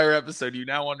the entire episode, you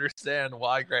now understand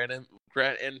why Grant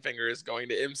Enfinger is going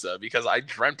to IMSA, because I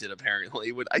dreamt it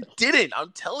apparently. I didn't.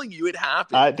 I'm telling you, it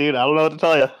happened. dude, I don't know what to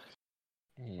tell you.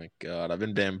 Oh my god, I've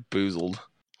been bamboozled.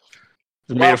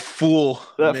 Well, Made a fool.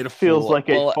 That Made a feels fool. like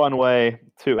a fun way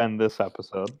to end this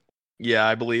episode. Yeah,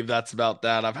 I believe that's about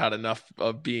that. I've had enough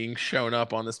of being shown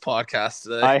up on this podcast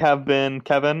today. I have been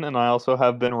Kevin, and I also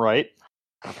have been right.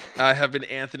 I have been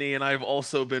Anthony, and I've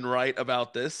also been right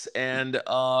about this. And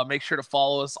make sure to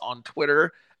follow us on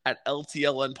Twitter at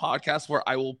LTLN Podcast, where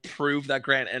I will prove that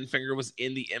Grant Enfinger was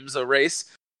in the IMSA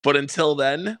race. But until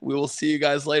then, we will see you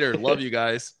guys later. Love you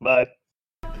guys. Bye.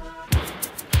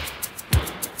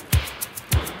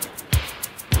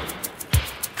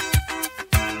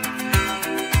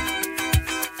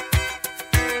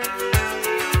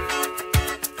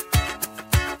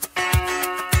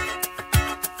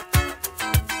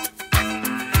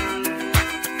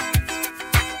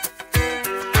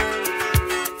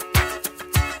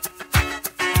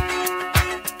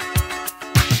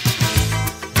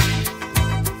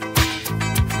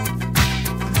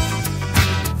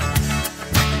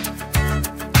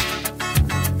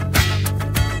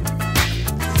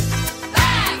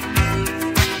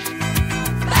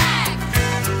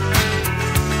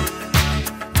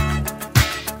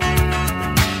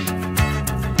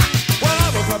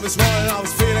 This morning I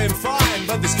was feeling fine,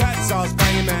 but this cat starts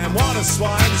banging, man, what a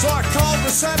swine. So I called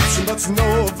reception, but to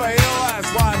no avail. That's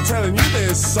why I'm telling you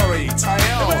this sorry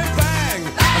tale. It went bang,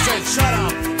 I said shut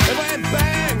up. It went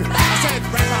bang, I said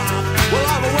wrap up. Well,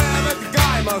 I'm aware that the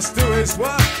guy must do his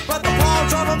work, but the poor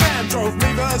drummer man drove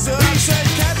me berserk. He said,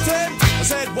 Captain, I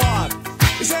said what?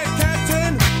 He said,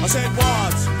 Captain, I said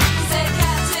what? He said,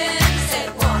 Captain, I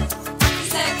said what? He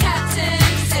said, Captain,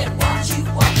 I said what you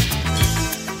want?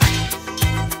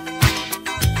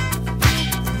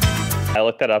 I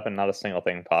looked that up and not a single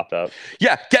thing popped up.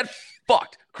 Yeah, get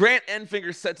fucked. Grant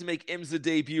Enfinger set to make IMSA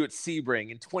debut at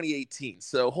Sebring in 2018.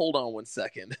 So hold on one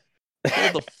second.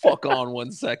 Hold the fuck on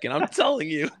one second. I'm telling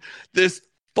you, this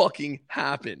fucking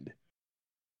happened.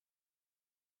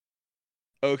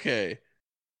 Okay.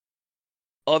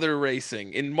 Other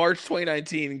racing. In March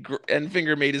 2019,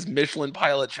 Enfinger made his Michelin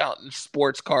Pilot Challenge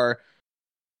sports car.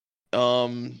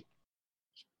 Hold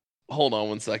on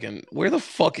one second. Where the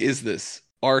fuck is this?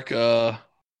 ARCA.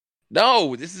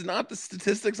 No, this is not the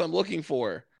statistics I'm looking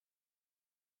for.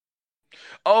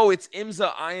 Oh, it's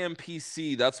IMSA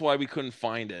IMPC. That's why we couldn't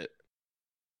find it.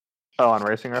 Oh, on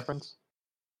Racing Reference?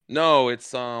 No,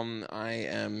 it's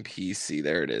IMPC.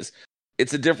 There it is.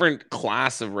 It's a different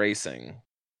class of racing.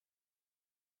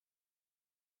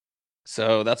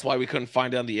 So that's why we couldn't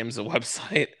find it on the IMSA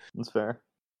website. That's fair.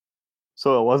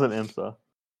 So it wasn't IMSA.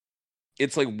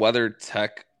 It's like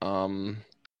WeatherTech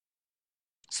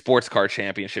Sports Car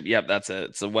Championship. Yep, that's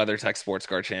it. It's a WeatherTech Sports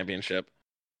Car Championship.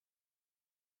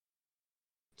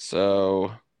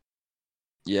 So,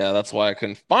 yeah, that's why I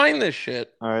couldn't find this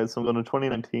shit. All right, so I'm going to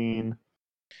 2019.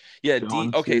 Yeah,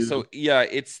 Going okay, to so yeah,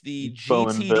 it's the GTD.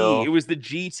 Bowmanville. It was the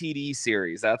GTD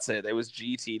series. That's it. It was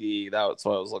GTD. That's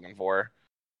what I was looking for.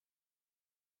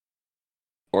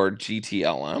 Or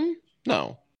GTLM?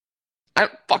 No.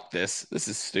 Fuck this. This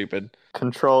is stupid.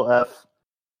 Control F.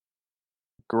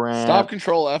 Grant. Stop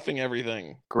control effing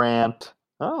everything. Grant.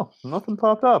 Oh, nothing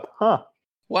popped up. Huh.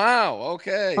 Wow,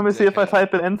 okay. Let me see if I dickhead.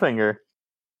 type in Enfinger.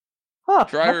 Huh.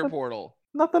 Driver nothing, portal.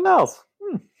 nothing else.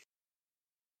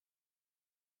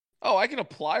 Oh, I can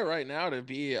apply right now to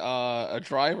be a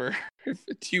driver. Do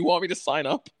you want me to sign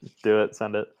up? Do it.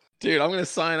 Send it. Dude, I'm going to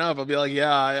sign up. I'll be like,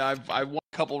 yeah, I won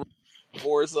a couple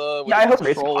Forza. with Yeah, I a hope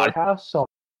Racing controller. Podcast, so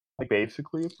I'm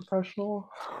basically a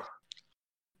professional.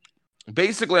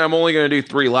 Basically, I'm only going to do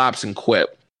 3 laps and quit.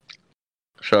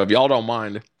 So if y'all don't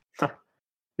mind.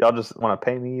 Y'all just want to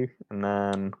pay me and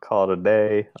then call it a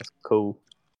day. That's cool.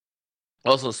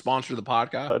 Also, sponsor the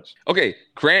podcast. Touch. Okay,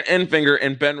 Grant Enfinger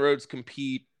and Ben Rhodes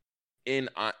compete in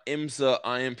IMSA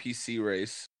IMPC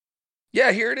race.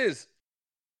 Yeah, here it is.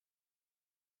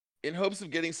 In hopes of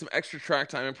getting some extra track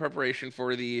time in preparation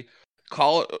for the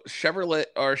Chevrolet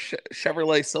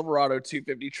Silverado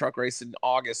 250 truck race in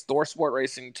August, Thor Sport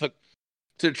Racing took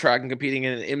to track and competing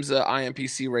in an IMSA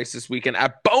IMPC race this weekend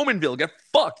at Bowmanville. Get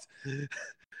fucked.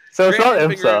 So it's not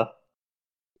Grant IMSA.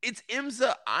 It's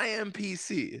IMSA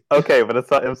IMPC. Okay, but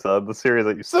it's not IMSA, the series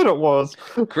that you said it was.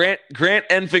 Grant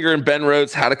Enfinger and Ben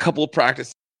Rhodes had a couple of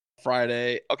practices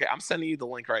Friday. Okay, I'm sending you the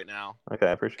link right now. Okay,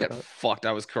 I appreciate Get that. fucked.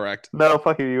 I was correct. No,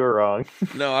 fuck you, you were wrong.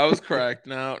 No, I was correct.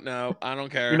 No, I don't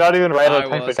care. You're not even right on I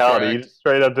was technicality. You correct. just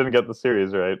straight up didn't get the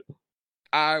series right.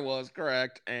 I was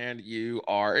correct, and you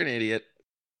are an idiot.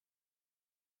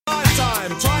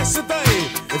 Time, twice a day.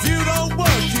 If you don't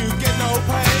work, you get no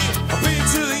pay. I've been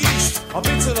to the east, I've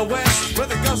been to the west, where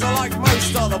the girls are like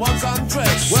most are the ones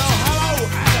undressed. Well, hello,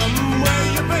 Adam, where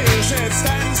you been? I said,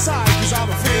 stand aside, cause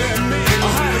I'm a feeling mean. I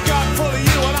had a gut full of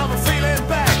you and I'm a feeling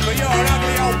bad, but you're an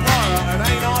ugly old pirate and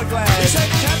ain't I glad? He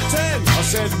said, Captain, I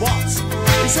said, what?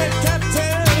 He said,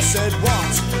 Captain, I said,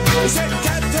 what? He said,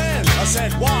 Captain, I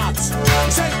said, what?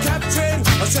 He said, Captain,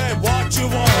 I said, what you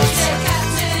want? Said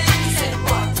Captain, said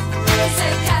what?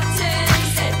 Said Captain,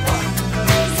 said what?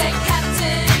 Said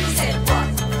Captain, said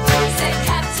what? Said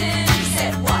Captain,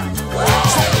 said what? He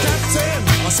said, Captain,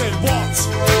 I said, what?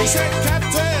 He said,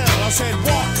 Captain, I said,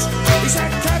 what? He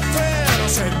said, Captain, I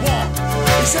said, what?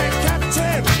 He said,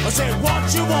 Captain, I said,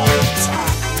 what you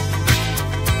want?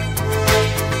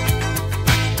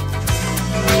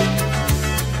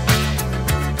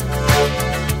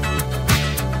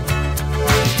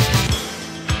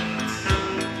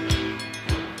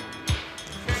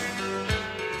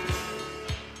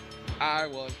 I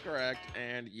was correct,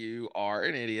 and you are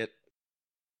an idiot.